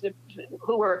quotes,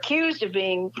 who were accused of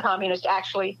being communist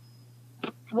actually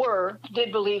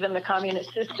did believe in the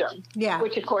communist system,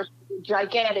 which of course was a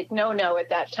gigantic no-no at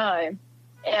that time.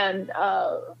 And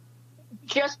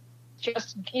just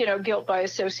guilt by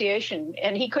association.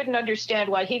 And he couldn't understand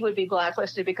why he would be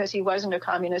blacklisted because he wasn't a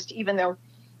communist, even though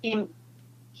he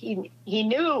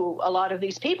knew a lot of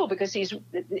these people, because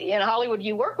in Hollywood,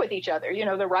 you work with each other.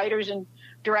 The writers and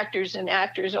directors and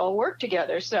actors all work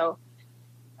together. So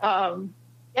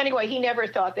anyway, he never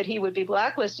thought that he would be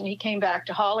blacklisted. And he came back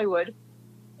to Hollywood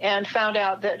and found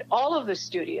out that all of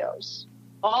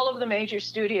the major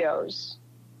studios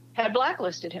had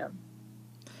blacklisted him.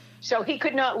 So he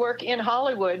could not work in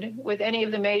Hollywood with any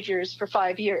of the majors for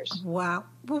 5 years. Wow.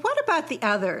 Well, what about the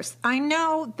others? I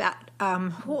know that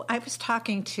I was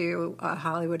talking to a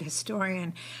Hollywood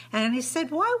historian, and he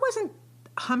said, why wasn't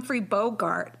Humphrey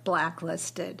Bogart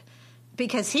blacklisted?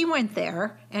 Because he went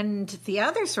there, and the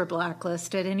others were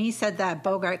blacklisted, and he said that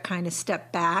Bogart kind of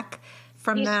stepped back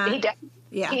from that.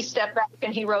 He stepped back,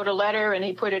 and he wrote a letter, and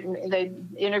they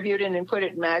interviewed him and put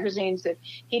it in magazines that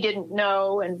he didn't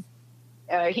know, and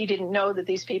he didn't know that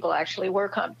these people actually were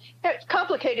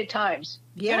complicated times.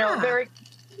 Very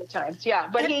complicated times. Yeah,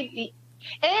 but he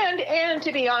and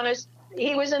to be honest,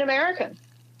 he was an American,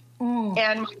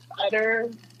 and my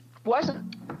father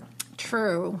wasn't.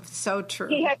 True, so true.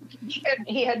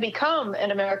 He had become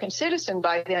an American citizen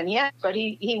by then, yes, but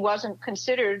he wasn't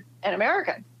considered an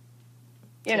American.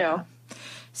 you know.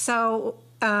 So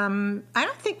I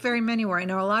don't think very many were. I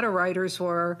know a lot of writers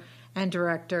were and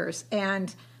directors.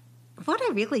 And what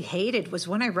I really hated was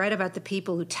when I read about the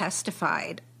people who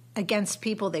testified against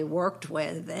people they worked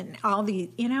with and all the,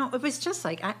 it was just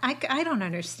like, I don't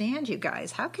understand you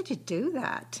guys. How could you do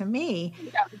that to me?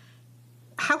 Yeah.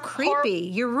 How creepy.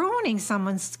 You're ruining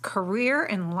someone's career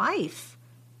and life.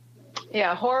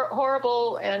 Yeah,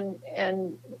 horrible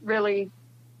and really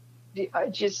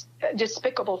just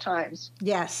despicable times.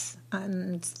 Yes.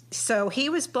 And so he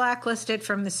was blacklisted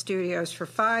from the studios for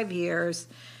 5 years,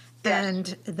 yes.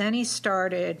 And then he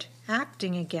started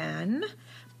acting again.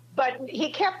 But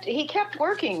he kept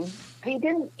working. He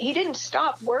didn't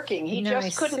stop working. He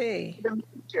just couldn't see the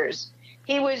pictures.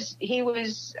 He was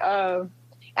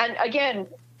and again,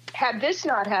 had this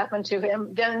not happened to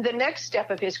him, then the next step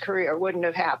of his career wouldn't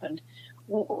have happened.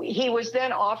 He was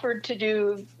then offered to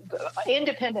do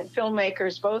independent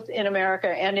filmmakers, both in America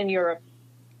and in Europe,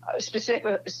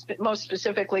 most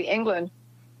specifically England,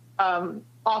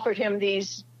 offered him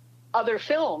these other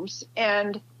films,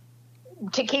 and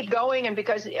to keep going, and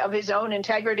because of his own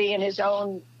integrity and his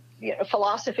own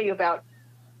philosophy about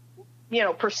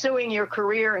pursuing your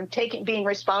career and being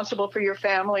responsible for your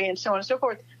family and so on and so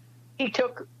forth, he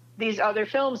took these other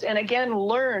films and again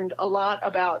learned a lot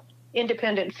about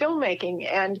independent filmmaking.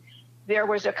 And there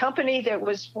was a company that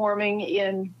was forming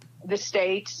in the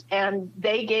States, and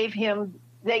they came to him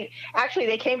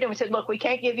and said, look, we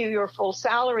can't give you your full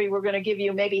salary. We're going to give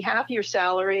you maybe half your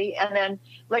salary and then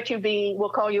we'll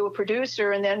call you a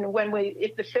producer. And then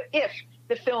if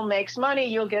the film makes money,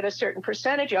 you'll get a certain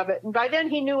percentage of it. And by then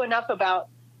he knew enough about,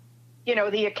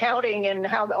 the accounting and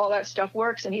how all that stuff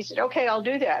works. And he said, okay, I'll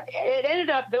do that. It ended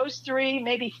up those 3,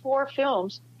 maybe 4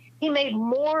 films, he made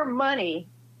more money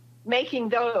making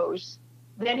those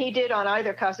than he did on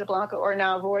either Casablanca or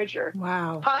Now Voyager.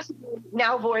 Wow. Possibly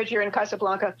Now Voyager and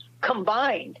Casablanca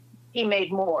combined, he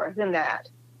made more than that.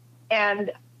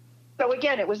 And so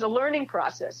again, it was a learning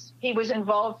process. He was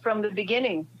involved from the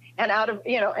beginning. And out of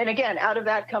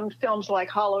that come films like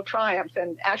Hollow Triumph.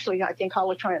 And actually, I think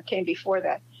Hollow Triumph came before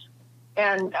that.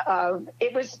 And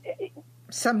it was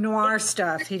some noir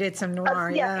stuff. He did some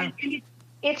noir, yeah. And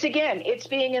it's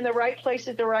being in the right place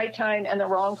at the right time and the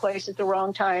wrong place at the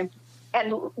wrong time,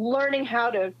 and learning how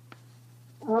to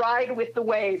ride with the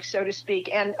wave, so to speak.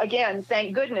 And again,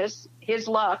 thank goodness, his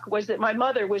luck was that my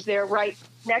mother was there right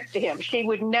next to him. She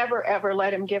would never, ever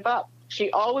let him give up.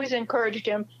 She always encouraged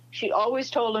him. She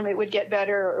always told him it would get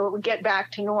better or it would get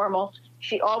back to normal.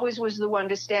 She always was the one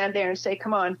to stand there and say,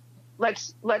 come on,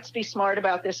 let's be smart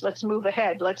about this. Let's move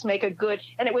ahead. Let's make a good.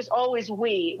 And it was always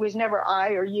we. It was never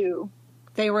I or you.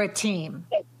 They were a team.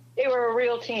 They were a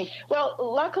real team. Well,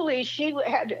 luckily, she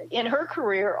had, in her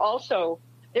career also,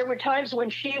 there were times when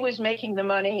she was making the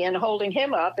money and holding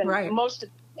him up. And right. once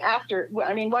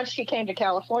she came to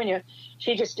California,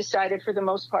 she just decided for the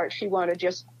most part she wanted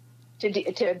just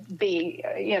to be,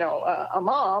 a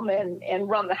mom and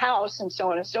run the house and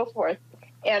so on and so forth.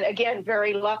 And again,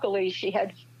 very luckily, she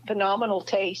had phenomenal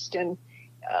taste and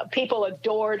people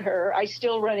adored her. I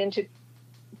still run into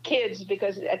kids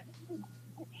because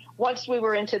once we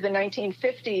were into the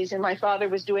 1950s and my father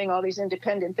was doing all these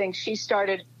independent things, she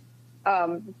started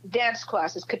dance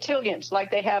classes, cotillions,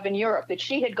 like they have in Europe, that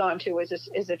she had gone to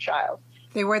as a child.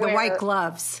 They wear the white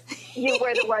gloves. You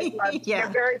wear the white gloves. Yeah.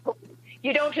 They're very cool.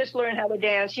 You don't just learn how to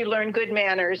dance, you learn good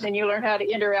manners and you learn how to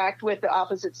interact with the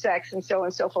opposite sex and so on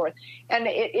and so forth. And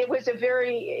it was a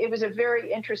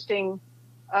very interesting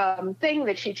thing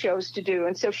that she chose to do.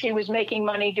 And so she was making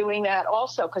money doing that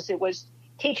also, because it was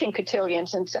teaching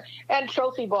cotillions and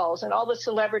trophy balls, and all the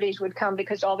celebrities would come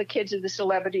because all the kids of the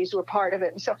celebrities were part of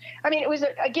it. And so,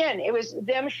 it was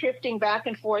them shifting back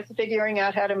and forth, figuring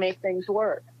out how to make things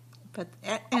work. But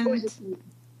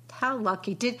how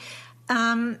lucky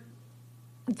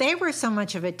they were so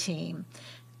much of a team.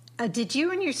 Did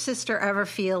you and your sister ever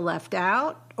feel left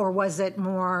out, or was it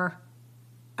more?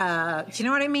 Do you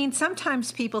know what I mean?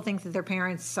 Sometimes people think that their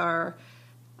parents are.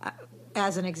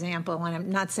 As an example, and I'm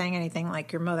not saying anything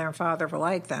like your mother and father were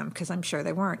like them, because I'm sure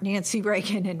they weren't. Nancy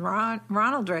Reagan and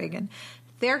Ronald Reagan,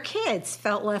 their kids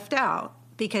felt left out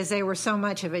because they were so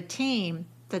much of a team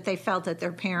that they felt that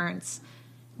their parents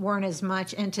weren't as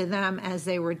much into them as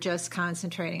they were just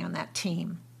concentrating on that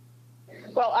team.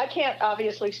 Well, I can't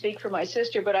obviously speak for my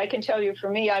sister, but I can tell you for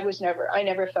me, I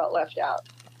never felt left out.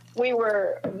 They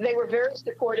were very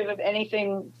supportive of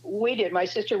anything we did. My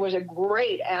sister was a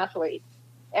great athlete.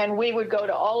 And we would go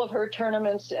to all of her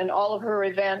tournaments and all of her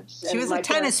events. She was a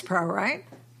tennis pro, right?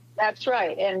 That's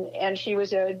right. And she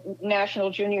was a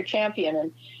national junior champion.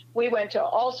 And we went to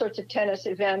all sorts of tennis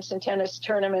events and tennis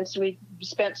tournaments. We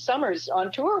spent summers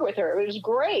on tour with her. It was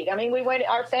great. I mean,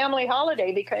 our family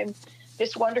holiday became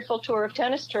this wonderful tour of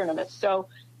tennis tournaments. So,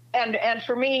 and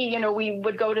for me, we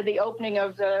would go to the opening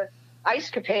of the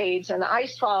Ice Capades and the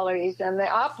Ice Follies and the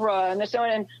opera and so on.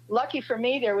 And lucky for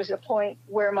me, there was a point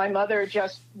where my mother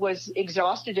just was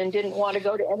exhausted and didn't want to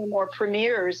go to any more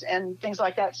premieres and things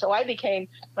like that. So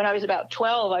when I was about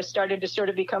 12, I started to sort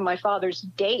of become my father's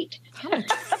date. How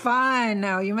much fun.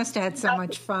 No, you must have had so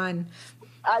much fun.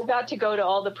 I got to go to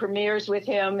all the premieres with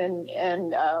him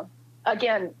and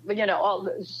again, all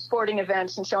the sporting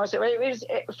events and so on. So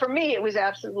for me, it was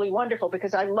absolutely wonderful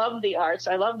because I love the arts.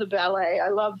 I love the ballet. I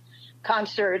love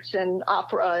concerts and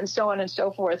opera and so on and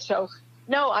so forth. So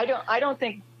no, I don't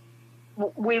think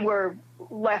we were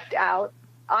left out.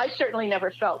 I certainly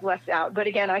never felt left out, but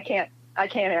again, I can't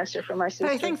answer for my sister.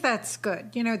 But I think that's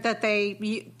good. That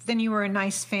then you were a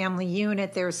nice family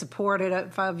unit. They were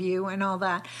supportive of you and all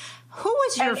that. Who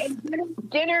was your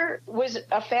dinner was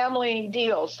a family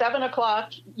deal.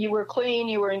 7:00, you were clean,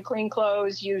 you were in clean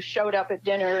clothes, you showed up at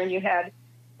dinner and you had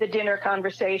the dinner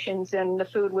conversations, and the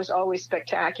food was always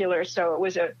spectacular. So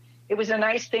it was a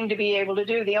nice thing to be able to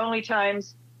do. The only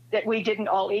times that we didn't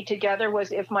all eat together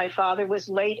was if my father was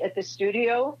late at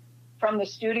from the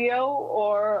studio,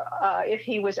 or if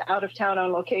he was out of town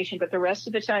on location. But the rest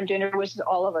of the time, dinner was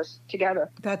all of us together.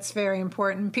 That's very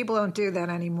important. People don't do that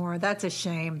anymore. That's a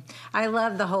shame. I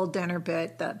love the whole dinner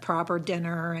bit, the proper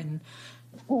dinner, and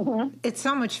it's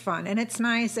so much fun, and it's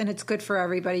nice, and it's good for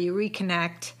everybody. You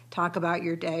reconnect, talk about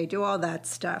your day, do all that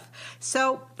stuff.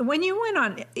 So when you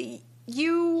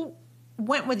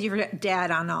went with your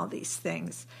dad on all these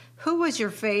things, who was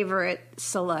your favorite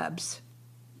celebs?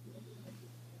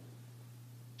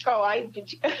 Oh, I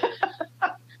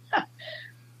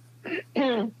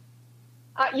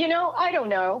don't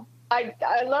know.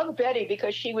 I love Betty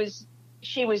because she was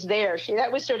there.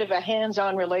 That was sort of a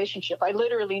hands-on relationship. I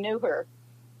literally knew her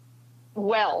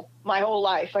well my whole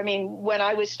life. I mean, when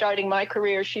I was starting my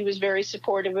career, she was very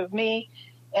supportive of me.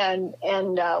 And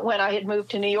when I had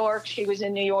moved to New York, she was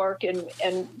in New York, and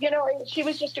she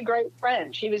was just a great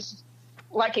friend. She was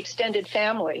like extended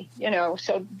family,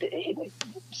 so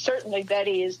certainly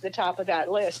Betty is the top of that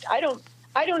list. I don't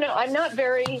know. I'm not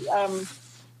very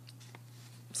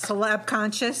celeb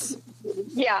conscious.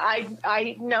 Yeah,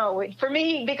 I know. For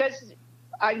me, because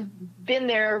I've been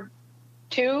there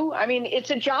too. I mean, it's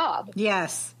a job.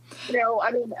 Yes.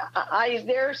 I mean,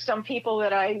 there are some people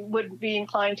that I would be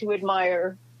inclined to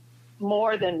admire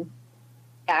more than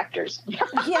actors. Yeah,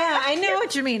 I know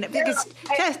what you mean. Because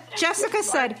Jessica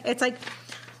said, it's like,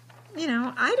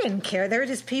 I didn't care. They were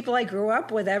just people I grew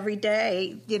up with every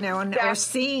day, or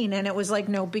seen, and it was like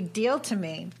no big deal to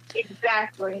me.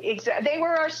 Exactly. They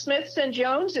were our Smiths and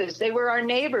Joneses. They were our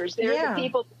neighbors. They were the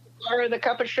people who were the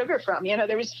cup of sugar from.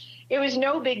 It was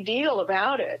no big deal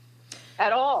about it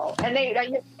at all. And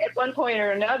at one point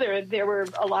or another, there were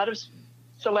a lot of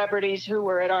celebrities who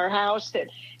were at our house that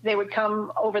they would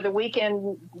come over the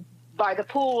weekend by the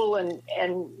pool and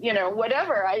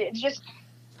whatever.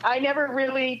 I never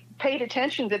really paid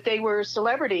attention that they were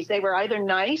celebrities. They were either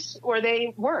nice or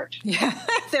they weren't. Yeah,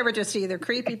 they were just either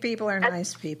creepy people or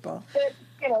nice people.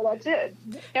 That's it.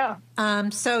 Yeah.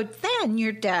 So then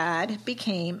your dad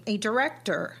became a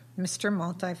director, Mr.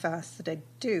 Multifaceted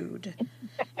Dude.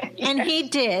 And he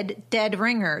did Dead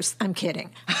Ringers. I'm kidding.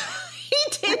 He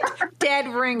did Dead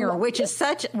Ringer, which is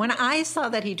when I saw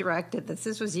that he directed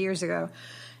this was years ago.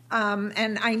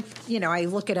 And I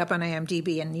look it up on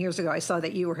IMDb, and years ago I saw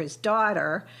that you were his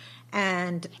daughter,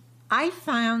 and I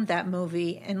found that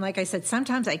movie, and like I said,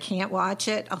 sometimes I can't watch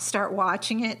it. I'll start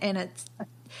watching it, and it's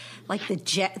like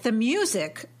the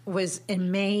music was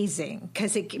amazing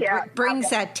because it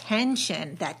brings that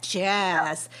tension, that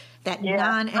jazz, that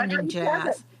non-ending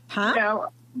jazz. Huh?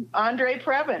 Andre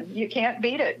Previn, you can't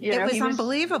beat it. It was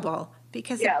unbelievable.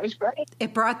 Because it was great.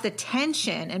 It brought the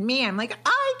tension, and I'm like,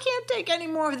 I can't take any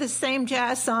more of the same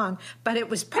jazz song, but it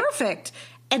was perfect.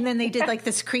 And then they did like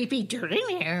this creepy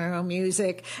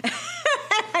music.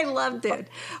 I loved it.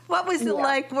 What was it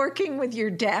like working with your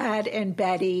dad and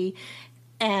Betty?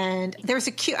 And there's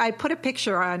I put a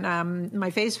picture on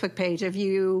my Facebook page of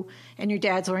you and your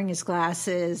dad's wearing his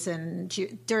glasses and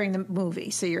during the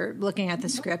movie. So you're looking at the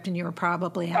script and you were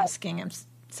probably asking him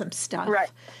some stuff. Right.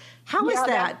 How was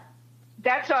that?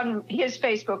 That's on his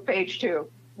Facebook page too.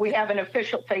 We have an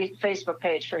official Facebook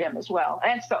page for him as well,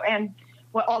 and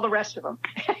all the rest of them,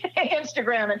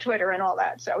 Instagram and Twitter and all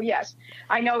that. So yes,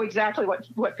 I know exactly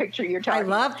what picture you're talking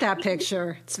about. I love that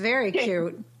picture. It's very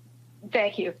cute.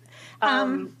 Thank you.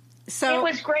 So it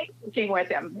was great working with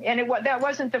him, and that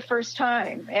wasn't the first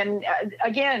time. And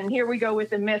again, here we go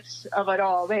with the myths of it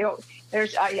all.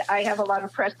 I have a lot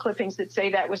of press clippings that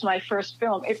say that was my first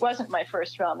film. It wasn't my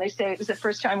first film. They say it was the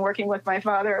first time working with my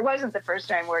father. It wasn't the first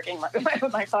time working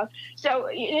with my father. So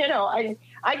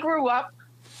I grew up.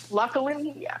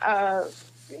 Luckily,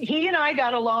 he and I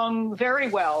got along very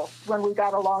well when we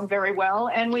got along very well,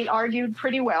 and we argued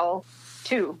pretty well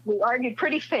too. We argued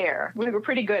pretty fair. We were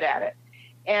pretty good at it.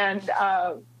 And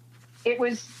it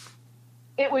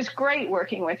was great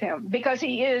working with him because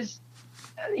he is,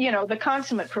 the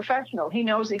consummate professional. He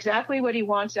knows exactly what he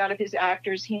wants out of his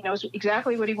actors. He knows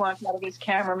exactly what he wants out of his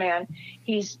cameraman.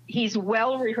 He's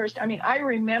well rehearsed. I mean, I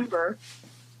remember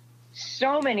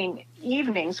so many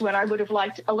evenings when I would have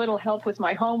liked a little help with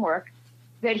my homework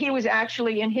that he was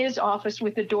actually in his office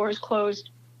with the doors closed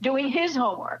doing his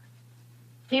homework.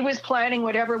 He was planning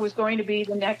whatever was going to be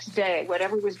the next day,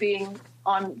 whatever was being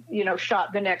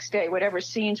shot the next day, whatever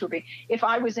scenes would be. If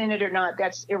I was in it or not,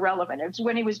 that's irrelevant. It's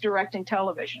when he was directing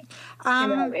television.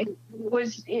 It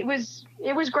was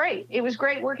great. It was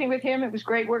great working with him. It was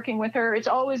great working with her. It's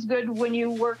always good when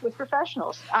you work with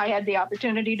professionals. I had the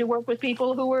opportunity to work with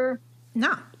people who were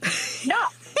no.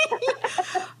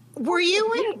 Were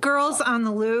you in Girls on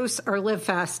the Loose or Live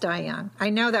Fast, Die Young?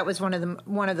 I know that was one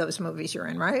of those movies you're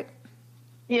in, right?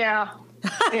 Yeah.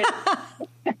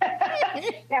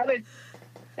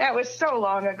 That was so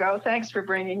long ago. Thanks for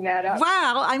bringing that up.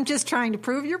 Well, I'm just trying to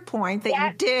prove your point that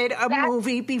you did a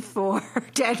movie before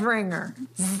Dead Ringer.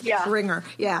 Yeah. Ringer,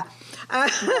 yeah.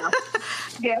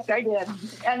 Yes, I did.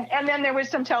 And then there was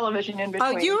some television in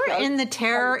between. Oh, you were in The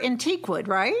Terror in Teakwood,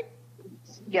 right?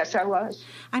 Yes, I was.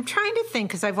 I'm trying to think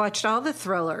because I've watched all the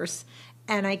thrillers,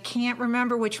 and I can't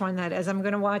remember which one that is. I'm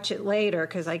going to watch it later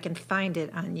because I can find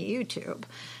it on YouTube.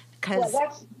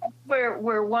 That's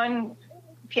where one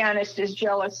pianist is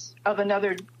jealous of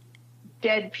another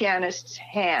dead pianist's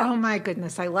hand. Oh, my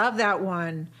goodness. I love that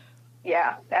one.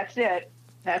 Yeah, that's it.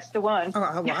 That's the one. Oh,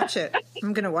 I'll watch it.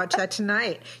 I'm going to watch that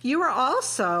tonight. You were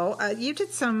also, you did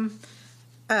like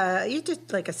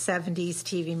a 70s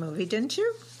TV movie, didn't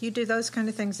you? You do those kind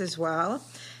of things as well.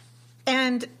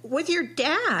 And with your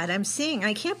dad,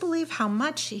 I can't believe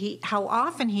how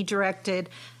often he directed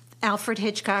Alfred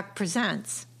Hitchcock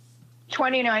Presents.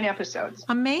 29 episodes.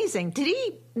 Amazing. Did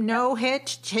he know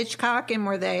Hitchcock, and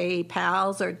were they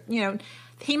pals? Or,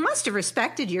 he must have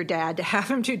respected your dad to have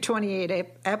him do 28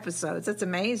 episodes. That's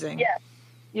amazing.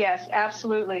 Yes,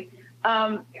 absolutely.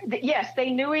 Yes,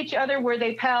 they knew each other. Were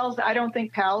they pals? I don't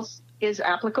think pals is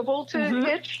applicable to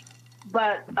Hitch.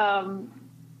 But,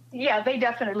 they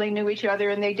definitely knew each other,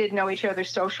 and they did know each other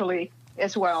socially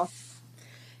as well.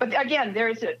 But, again,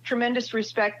 there's a tremendous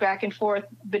respect back and forth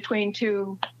between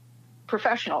two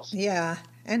professionals. Yeah.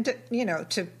 And,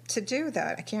 to do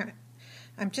that,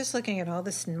 I'm just looking at all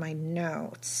this in my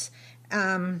notes.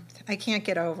 I can't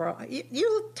get over.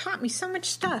 You taught me so much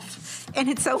stuff. And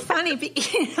it's so funny,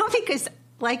 because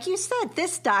like you said,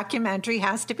 this documentary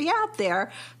has to be out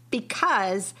there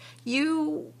because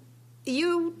you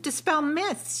dispel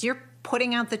myths. You're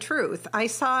putting out the truth. I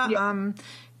saw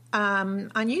on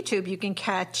YouTube you can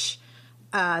catch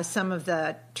some of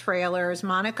the trailers.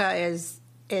 Monica is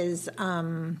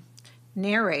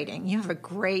narrating. You have a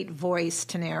great voice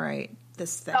to narrate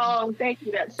this thing. Oh, thank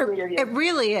you. That's sweet of you. It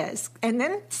really is. And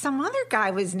then some other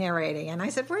guy was narrating, and I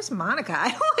said, "Where's Monica?" I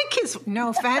don't like his. No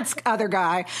offense, other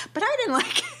guy, but I didn't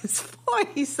like his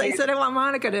voice. I said, "I want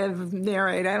Monica to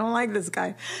narrate. I don't like this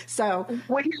guy." So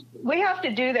we have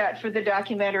to do that for the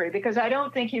documentary because I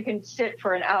don't think you can sit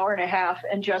for an hour and a half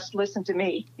and just listen to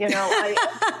me.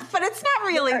 But it's not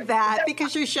really that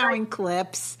because you're showing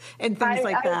clips and things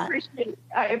like that.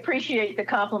 I appreciate the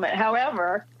compliment.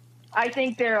 However, I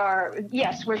think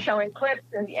we're showing clips,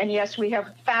 and yes, we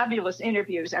have fabulous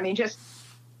interviews. I mean, just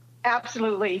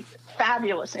absolutely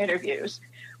fabulous interviews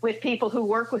with people who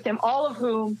work with him, all of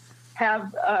whom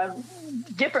have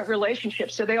different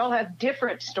relationships. So they all have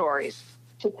different stories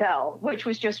to tell, which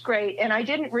was just great. And I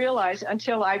didn't realize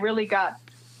until I really got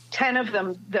 10 of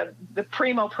them, the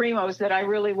primos that I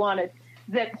really wanted,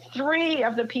 that 3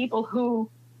 of the people who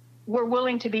were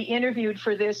willing to be interviewed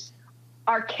for this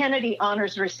are Kennedy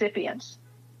Honors recipients.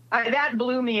 That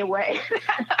blew me away.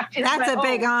 That's a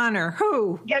big honor.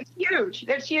 Who? That's huge.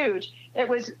 That's huge. It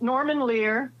was Norman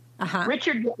Lear,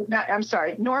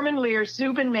 Norman Lear,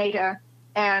 Zubin Mehta,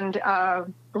 and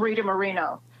Rita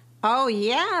Moreno. Oh,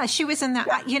 yeah. She was in that.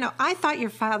 I thought your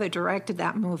father directed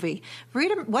that movie.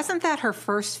 Rita, wasn't that her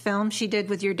first film she did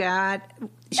with your dad?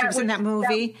 She was in that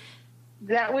movie?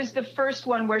 That was the first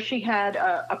one where she had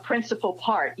a principal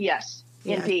part, yes.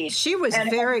 Indeed. She was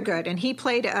very good. And he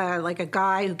played like a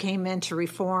guy who came in to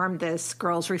reform this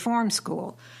girls' reform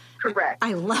school. Correct.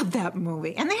 I love that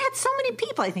movie. And they had so many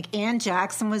people. I think Ann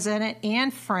Jackson was in it.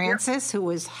 Anne Francis, who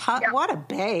was hot. Yep. What a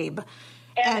babe.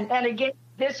 And again,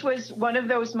 this was one of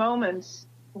those moments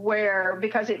where,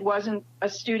 because it wasn't a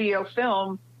studio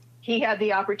film, he had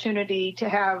the opportunity to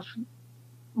have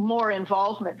more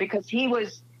involvement because he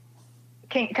was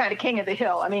kind of king of the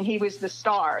hill. I mean, he was the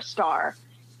star.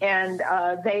 And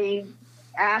they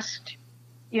asked,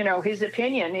 his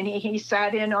opinion, and he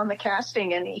sat in on the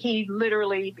casting, and he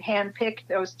literally handpicked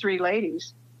those three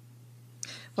ladies.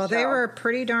 Well, they were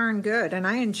pretty darn good, and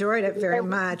I enjoyed it very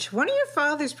much. One of your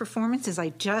father's performances I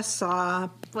just saw,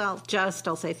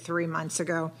 I'll say 3 months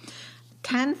ago,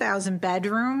 10,000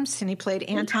 Bedrooms, and he played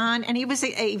Anton, and he was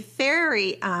a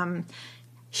very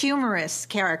humorous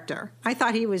character. I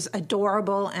thought he was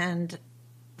adorable and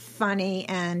funny,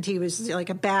 and he was like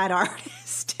a bad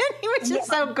artist, and he was just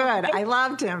so good. I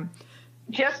loved him.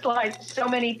 Just like so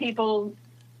many people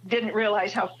didn't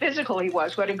realize how physical he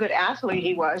was, what a good athlete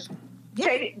he was.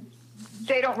 Yeah.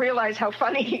 They don't realize how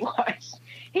funny he was.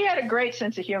 He had a great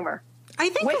sense of humor. I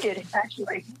think wicked,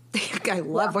 actually. I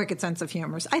love wicked sense of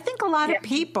humor. I think a lot of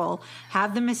people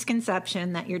have the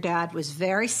misconception that your dad was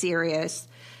very serious,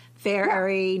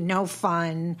 very no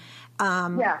fun.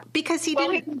 Because he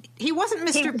wasn't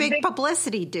Mr. Big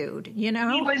Publicity dude, He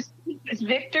was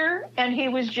Victor and he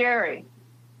was Jerry.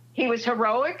 He was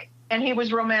heroic and he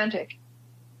was romantic.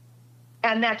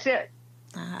 And that's it.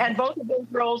 And both of those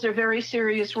roles are very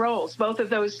serious roles. Both of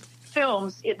those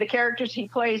films, the characters he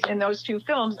plays in those two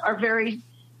films are very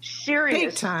serious.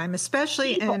 Big time,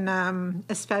 especially in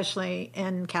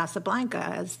Casablanca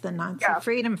as the Nazi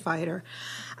freedom fighter.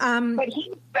 But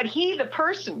he, the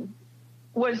person,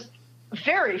 was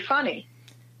very funny.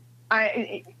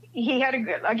 He had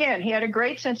a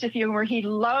great sense of humor. He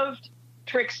loved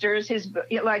tricksters.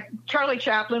 Like Charlie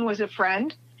Chaplin was a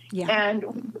friend. Yeah. And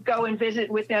we'd go and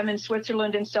visit with them in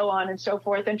Switzerland and so on and so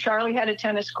forth. And Charlie had a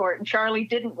tennis court, and Charlie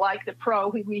didn't like the pro,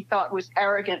 who we thought was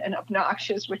arrogant and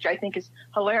obnoxious, which I think is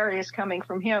hilarious coming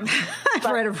from him.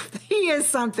 He is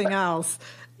something else.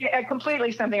 Yeah,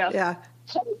 completely something else. Yeah.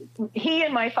 So he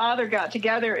and my father got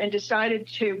together and decided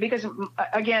to, because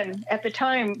again, at the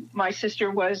time, my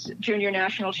sister was junior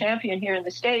national champion here in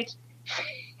the States,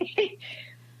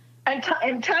 and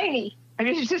tiny. I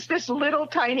mean, she's just this little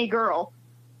tiny girl.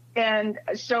 And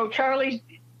so Charlie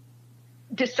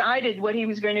decided what he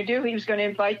was going to do. He was going to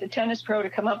invite the tennis pro to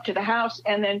come up to the house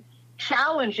and then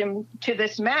challenge him to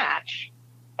this match.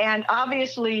 And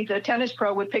obviously the tennis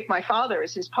pro would pick my father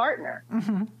as his partner.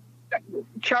 Mm-hmm.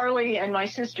 Charlie and my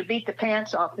sister beat the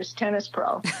pants off this tennis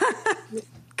pro.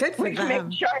 Good for them. Which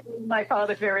made Charlie and my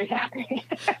father very happy.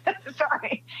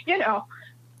 Sorry, I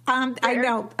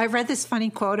know. I read this funny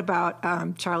quote about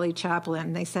Charlie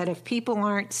Chaplin. They said if people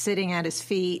aren't sitting at his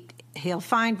feet, he'll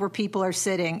find where people are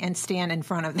sitting and stand in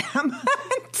front of them.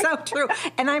 So true.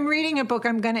 And I'm reading a book.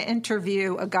 I'm going to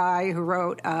interview a guy who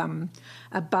wrote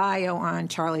a bio on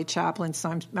Charlie Chaplin.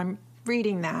 So I'm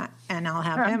reading that, and I'll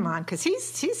have him on because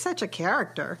he's such a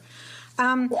character.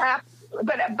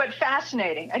 But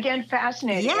fascinating. Again,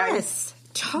 fascinating. Yes.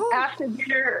 Totally.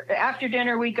 After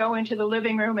dinner, we go into the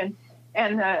living room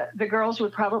and the girls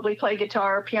would probably play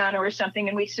guitar or piano or something,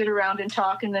 and we'd sit around and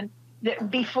talk. And then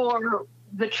before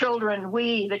the children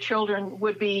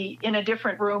would be in a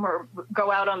different room or go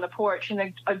out on the porch,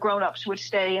 and the grown-ups would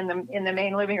stay in the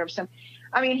main living room.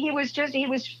 I mean, he was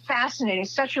fascinating,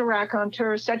 such a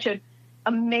raconteur, such an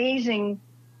amazing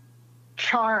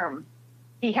charm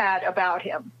he had about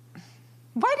him.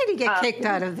 Why did he get kicked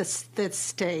out of the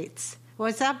States?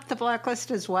 Was that the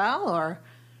blacklist as well, or?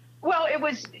 Well, it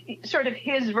was sort of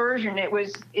his version. It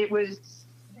was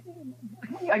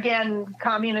again,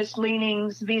 communist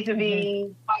leanings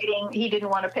vis-a-vis fighting. He didn't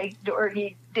want to pay, or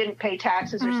he didn't pay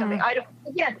taxes or something.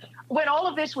 When all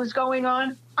of this was going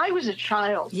on, I was a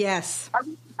child. Yes.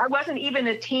 I wasn't even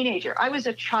a teenager. I was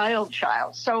a child.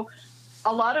 So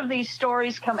a lot of these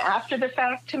stories come after the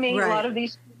fact to me. Right. A lot of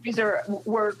these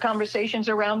were conversations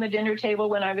around the dinner table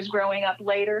when I was growing up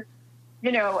later.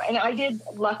 And I did,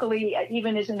 luckily,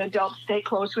 even as an adult, stay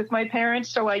close with my parents.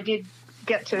 So I did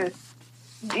get to,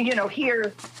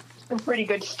 hear some pretty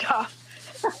good stuff.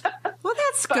 Well,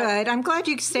 that's good. I'm glad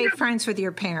you stayed friends with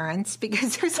your parents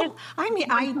because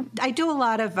I do a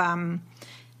lot of, and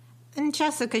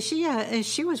Jessica,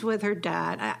 she was with her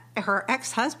dad. Her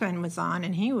ex-husband was on,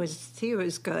 and he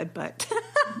was good, but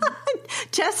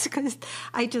Jessica,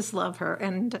 I just love her.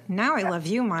 And now I love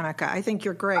you, Monica. I think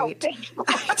you're great. Oh, thank you.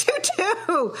 I do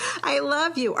too. I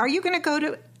love you. Are you going to go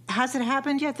to has it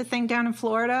happened yet, the thing down in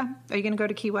Florida? Are you going to go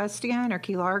to Key West again or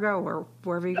Key Largo or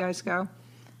wherever you guys go?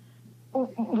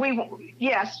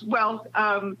 Yes. Well,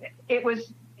 it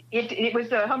was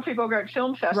the Humphrey Bogart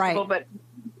Film Festival, right. But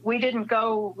we didn't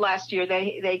go last year.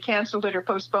 They canceled it or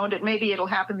postponed it. Maybe it'll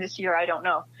happen this year. I don't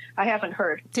know. I haven't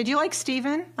heard. Did you like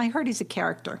Stephen? I heard he's a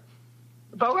character.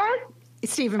 Bogart?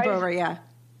 Stephen Bogart, yeah.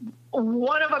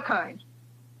 One of a kind.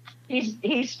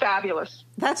 He's fabulous.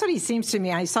 That's what he seems to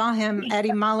me. I saw him,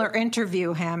 Eddie Muller,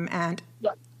 interview him, and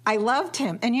I loved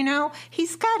him. And,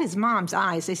 he's got his mom's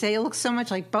eyes. They say he looks so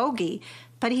much like Bogey,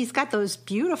 but he's got those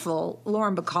beautiful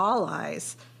Lauren Bacall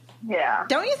eyes. Yeah.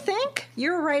 Don't you think?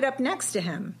 You're right up next to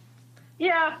him.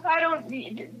 Yeah, I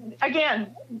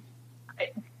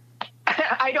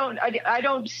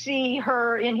don't see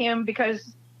her in him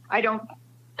because I don't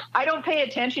pay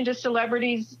attention to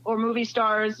celebrities or movie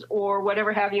stars or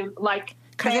whatever have you like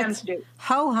fans do.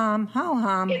 Ho-hum,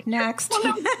 next.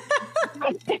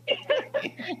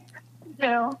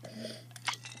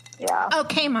 Yeah.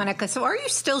 Okay, Monica, so are you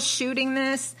still shooting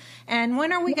this? And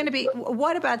when are we going to be,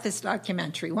 what about this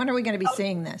documentary? When are we going to be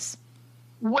seeing this?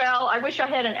 Well, I wish I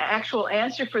had an actual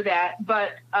answer for that,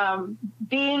 but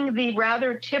being the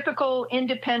rather typical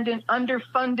independent,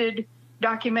 underfunded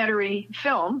documentary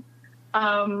film,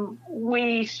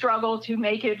 we struggle to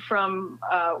make it from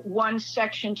one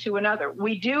section to another.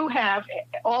 We do have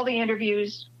all the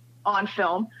interviews on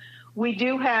film. We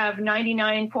do have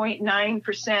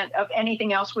 99.9% of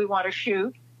anything else we want to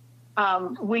shoot.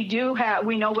 We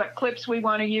know what clips we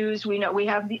want to use. We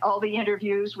have all the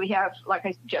interviews. We have, like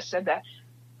I just said that.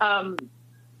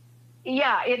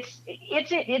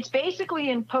 It's basically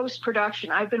in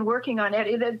post-production. I've been working on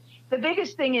it. The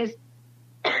biggest thing is,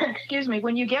 excuse me,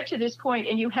 when you get to this point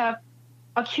and you have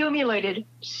accumulated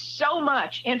so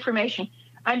much information,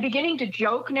 I'm beginning to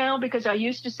joke now because I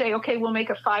used to say, okay, we'll make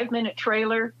a 5-minute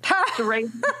trailer to raise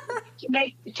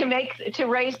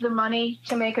the money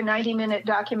to make a 90-minute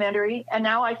documentary. And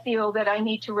now I feel that I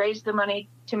need to raise the money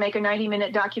to make a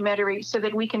 90-minute documentary so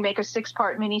that we can make a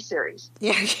 6-part miniseries.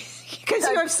 Yeah, because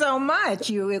you have so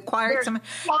much. You acquired so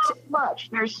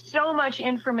much. There's so much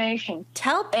information.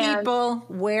 Tell people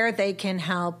where they can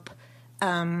help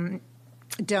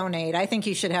donate. I think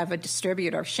you should have a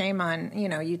distributor. Shame on,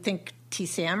 you think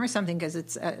TCM or something because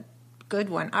it's a good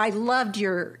one. I loved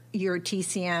your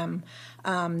TCM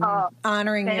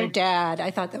honoring your dad.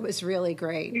 I thought that was really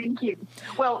great. Thank you.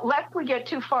 Well, lest we get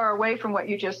too far away from what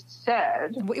you just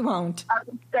said, we won't. I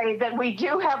would say that we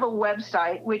do have a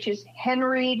website, which is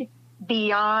Henreid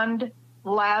Beyond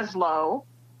Laszlo.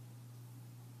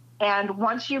 And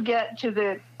once you get to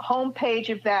the homepage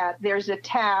of that, there's a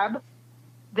tab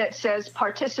that says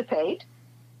participate.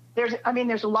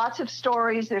 There's lots of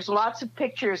stories. There's lots of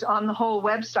pictures on the whole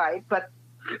website, but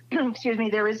excuse me,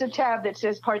 there is a tab that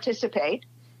says participate.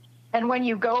 And when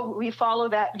you follow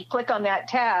that, you click on that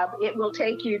tab, it will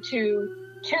take you to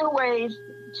 2 ways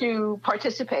to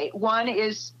participate. One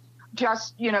is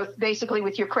just, basically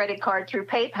with your credit card through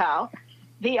PayPal.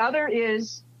 The other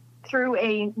is through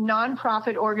a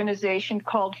nonprofit organization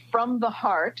called From the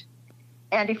Heart.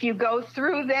 And if you go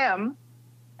through them,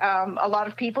 a lot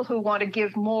of people who want to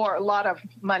give a lot of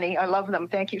money, I love them,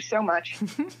 thank you so much.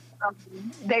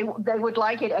 They would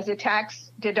like it as a tax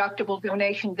deductible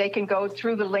donation. They can go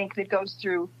through the link that goes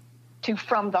through to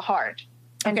From the Heart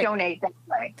and donate that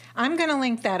way. I'm going to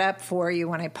link that up for you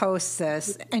when I post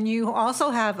this. And you also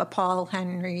have a Paul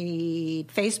Henreid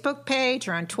Facebook page.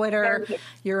 You're on Twitter.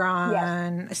 You're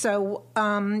on. Yes. So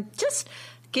just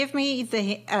give me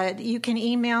you can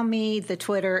email me the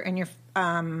Twitter and your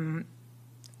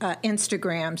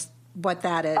Instagrams, what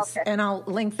that is, and I'll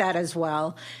link that as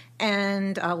well,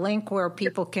 and I'll link where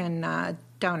people can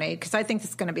donate because I think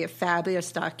it's going to be a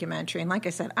fabulous documentary. And like I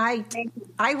said, I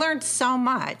learned so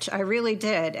much. I really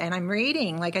did, and I'm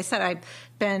reading. Like I said, I've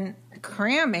been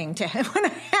cramming to when I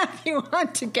have you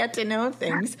on to get to know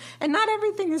things, and not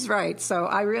everything is right. So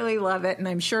I really love it, and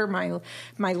I'm sure my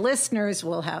listeners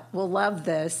will love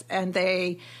this, and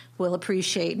they will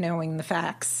appreciate knowing the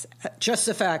facts, just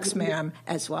the facts, ma'am,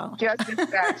 as well. Just the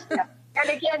facts, yeah. And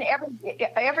again,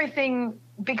 everything,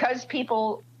 because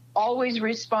people always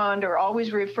respond or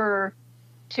always refer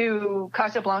to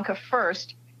Casablanca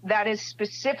first, that is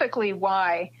specifically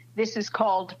why this is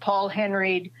called Paul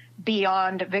Henreid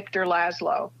Beyond Victor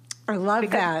Laszlo. I love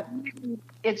that.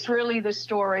 It's really the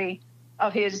story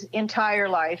of his entire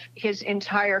life, his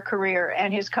entire career,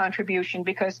 and his contribution,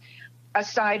 because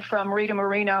aside from Rita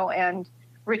Moreno and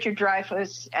Richard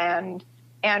Dreyfuss and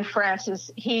Anne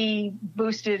Francis, he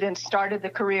boosted and started the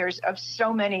careers of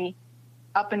so many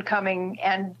up-and-coming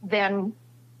and then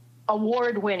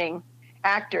award-winning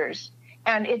actors.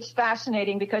 And it's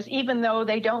fascinating because even though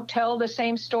they don't tell the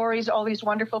same stories, all these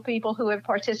wonderful people who have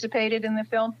participated in the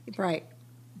film, Right.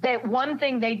 that one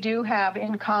thing they do have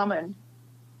in common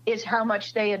is how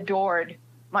much they adored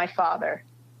my father.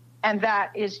 And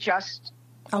that is just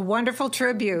a wonderful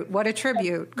tribute. What a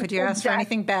tribute. Could you ask for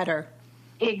anything better?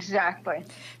 Exactly.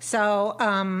 So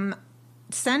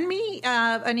send me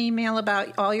an email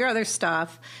about all your other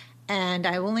stuff, and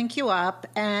I will link you up.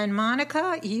 And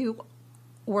Monica, you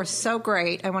were so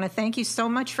great. I want to thank you so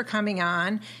much for coming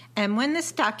on. And when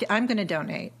this I'm going to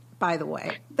donate, by the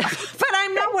way. But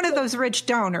I'm not one of those rich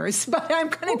donors, but I'm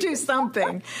going to do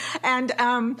something. And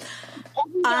every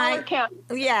dollar counts.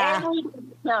 Yeah. Every dollar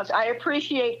counts. I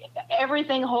appreciate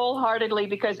everything wholeheartedly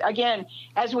because, again,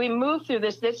 as we move through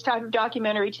this type of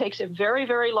documentary takes a very,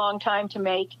 very long time to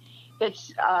make.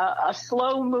 It's a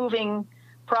slow-moving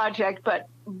project, but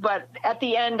at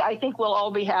the end, I think we'll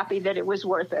all be happy that it was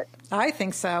worth it. I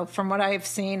think so. From what I've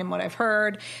seen and what I've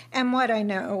heard and what I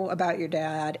know about your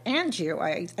dad and you,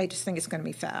 I just think it's going to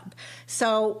be fab.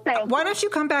 So why don't you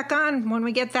come back on when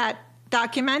we get that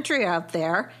documentary out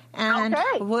there, and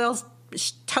we'll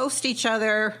toast each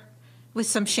other with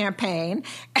some champagne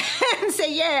and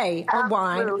say yay, or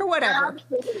wine, or whatever.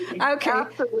 Absolutely. Okay.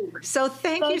 Absolutely. So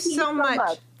thank you so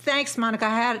much. Thanks, Monica. I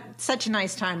had such a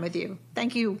nice time with you.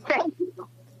 Thank you. Thank you.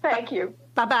 Thank you.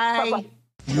 Bye-bye. Bye-bye.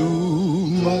 You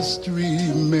must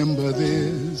remember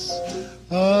this.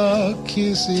 A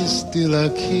kiss is still a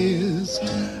kiss.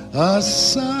 A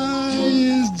sigh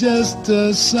is just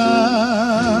a sigh.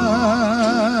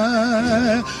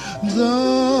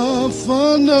 The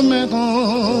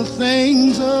fundamental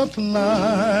things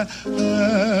apply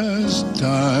as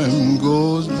time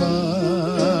goes by.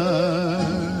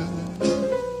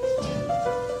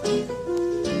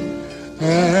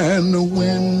 And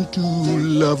when two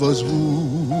lovers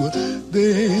woo,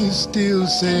 they still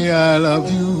say I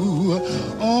love you.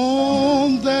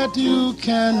 On that you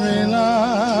can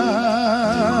rely.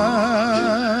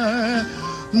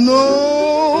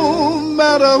 No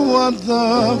matter what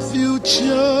the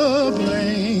future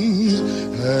brings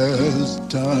as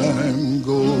time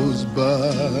goes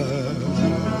by.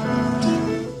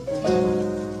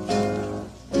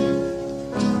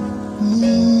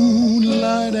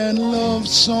 Moonlight and love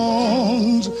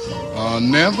songs are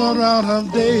never out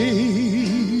of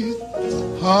date.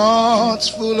 Hearts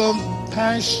full of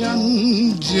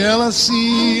passion,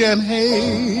 jealousy, and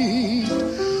hate.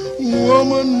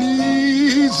 Woman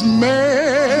needs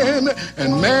man,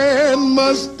 and man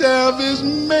must have his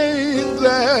mate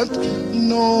that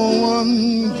no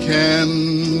one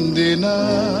can deny.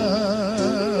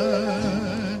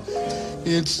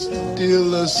 It's still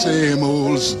the same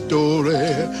old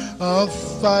story, a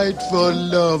fight for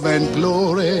love and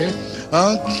glory,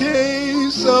 a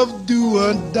case of do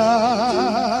or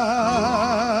die.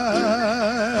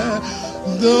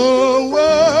 The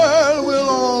world will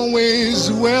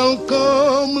always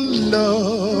welcome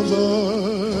lovers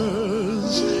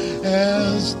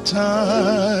as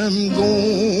time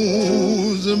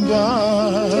goes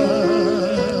by.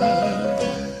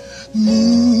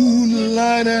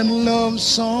 Moonlight and love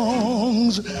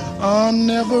songs are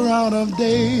never out of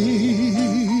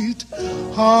date.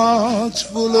 Hearts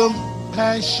full of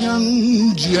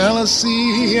passion,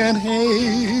 jealousy, and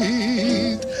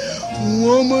hate.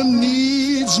 Woman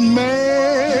needs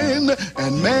man,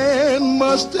 and man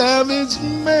must have its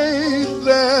mate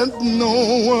that no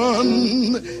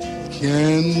one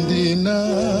can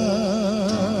deny.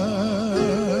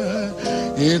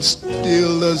 It's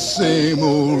still the same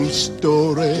old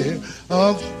story,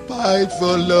 a fight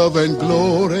for love and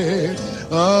glory,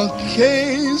 a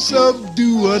case of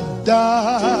do or die.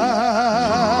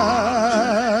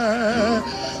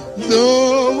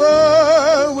 The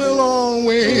world will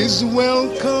always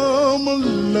welcome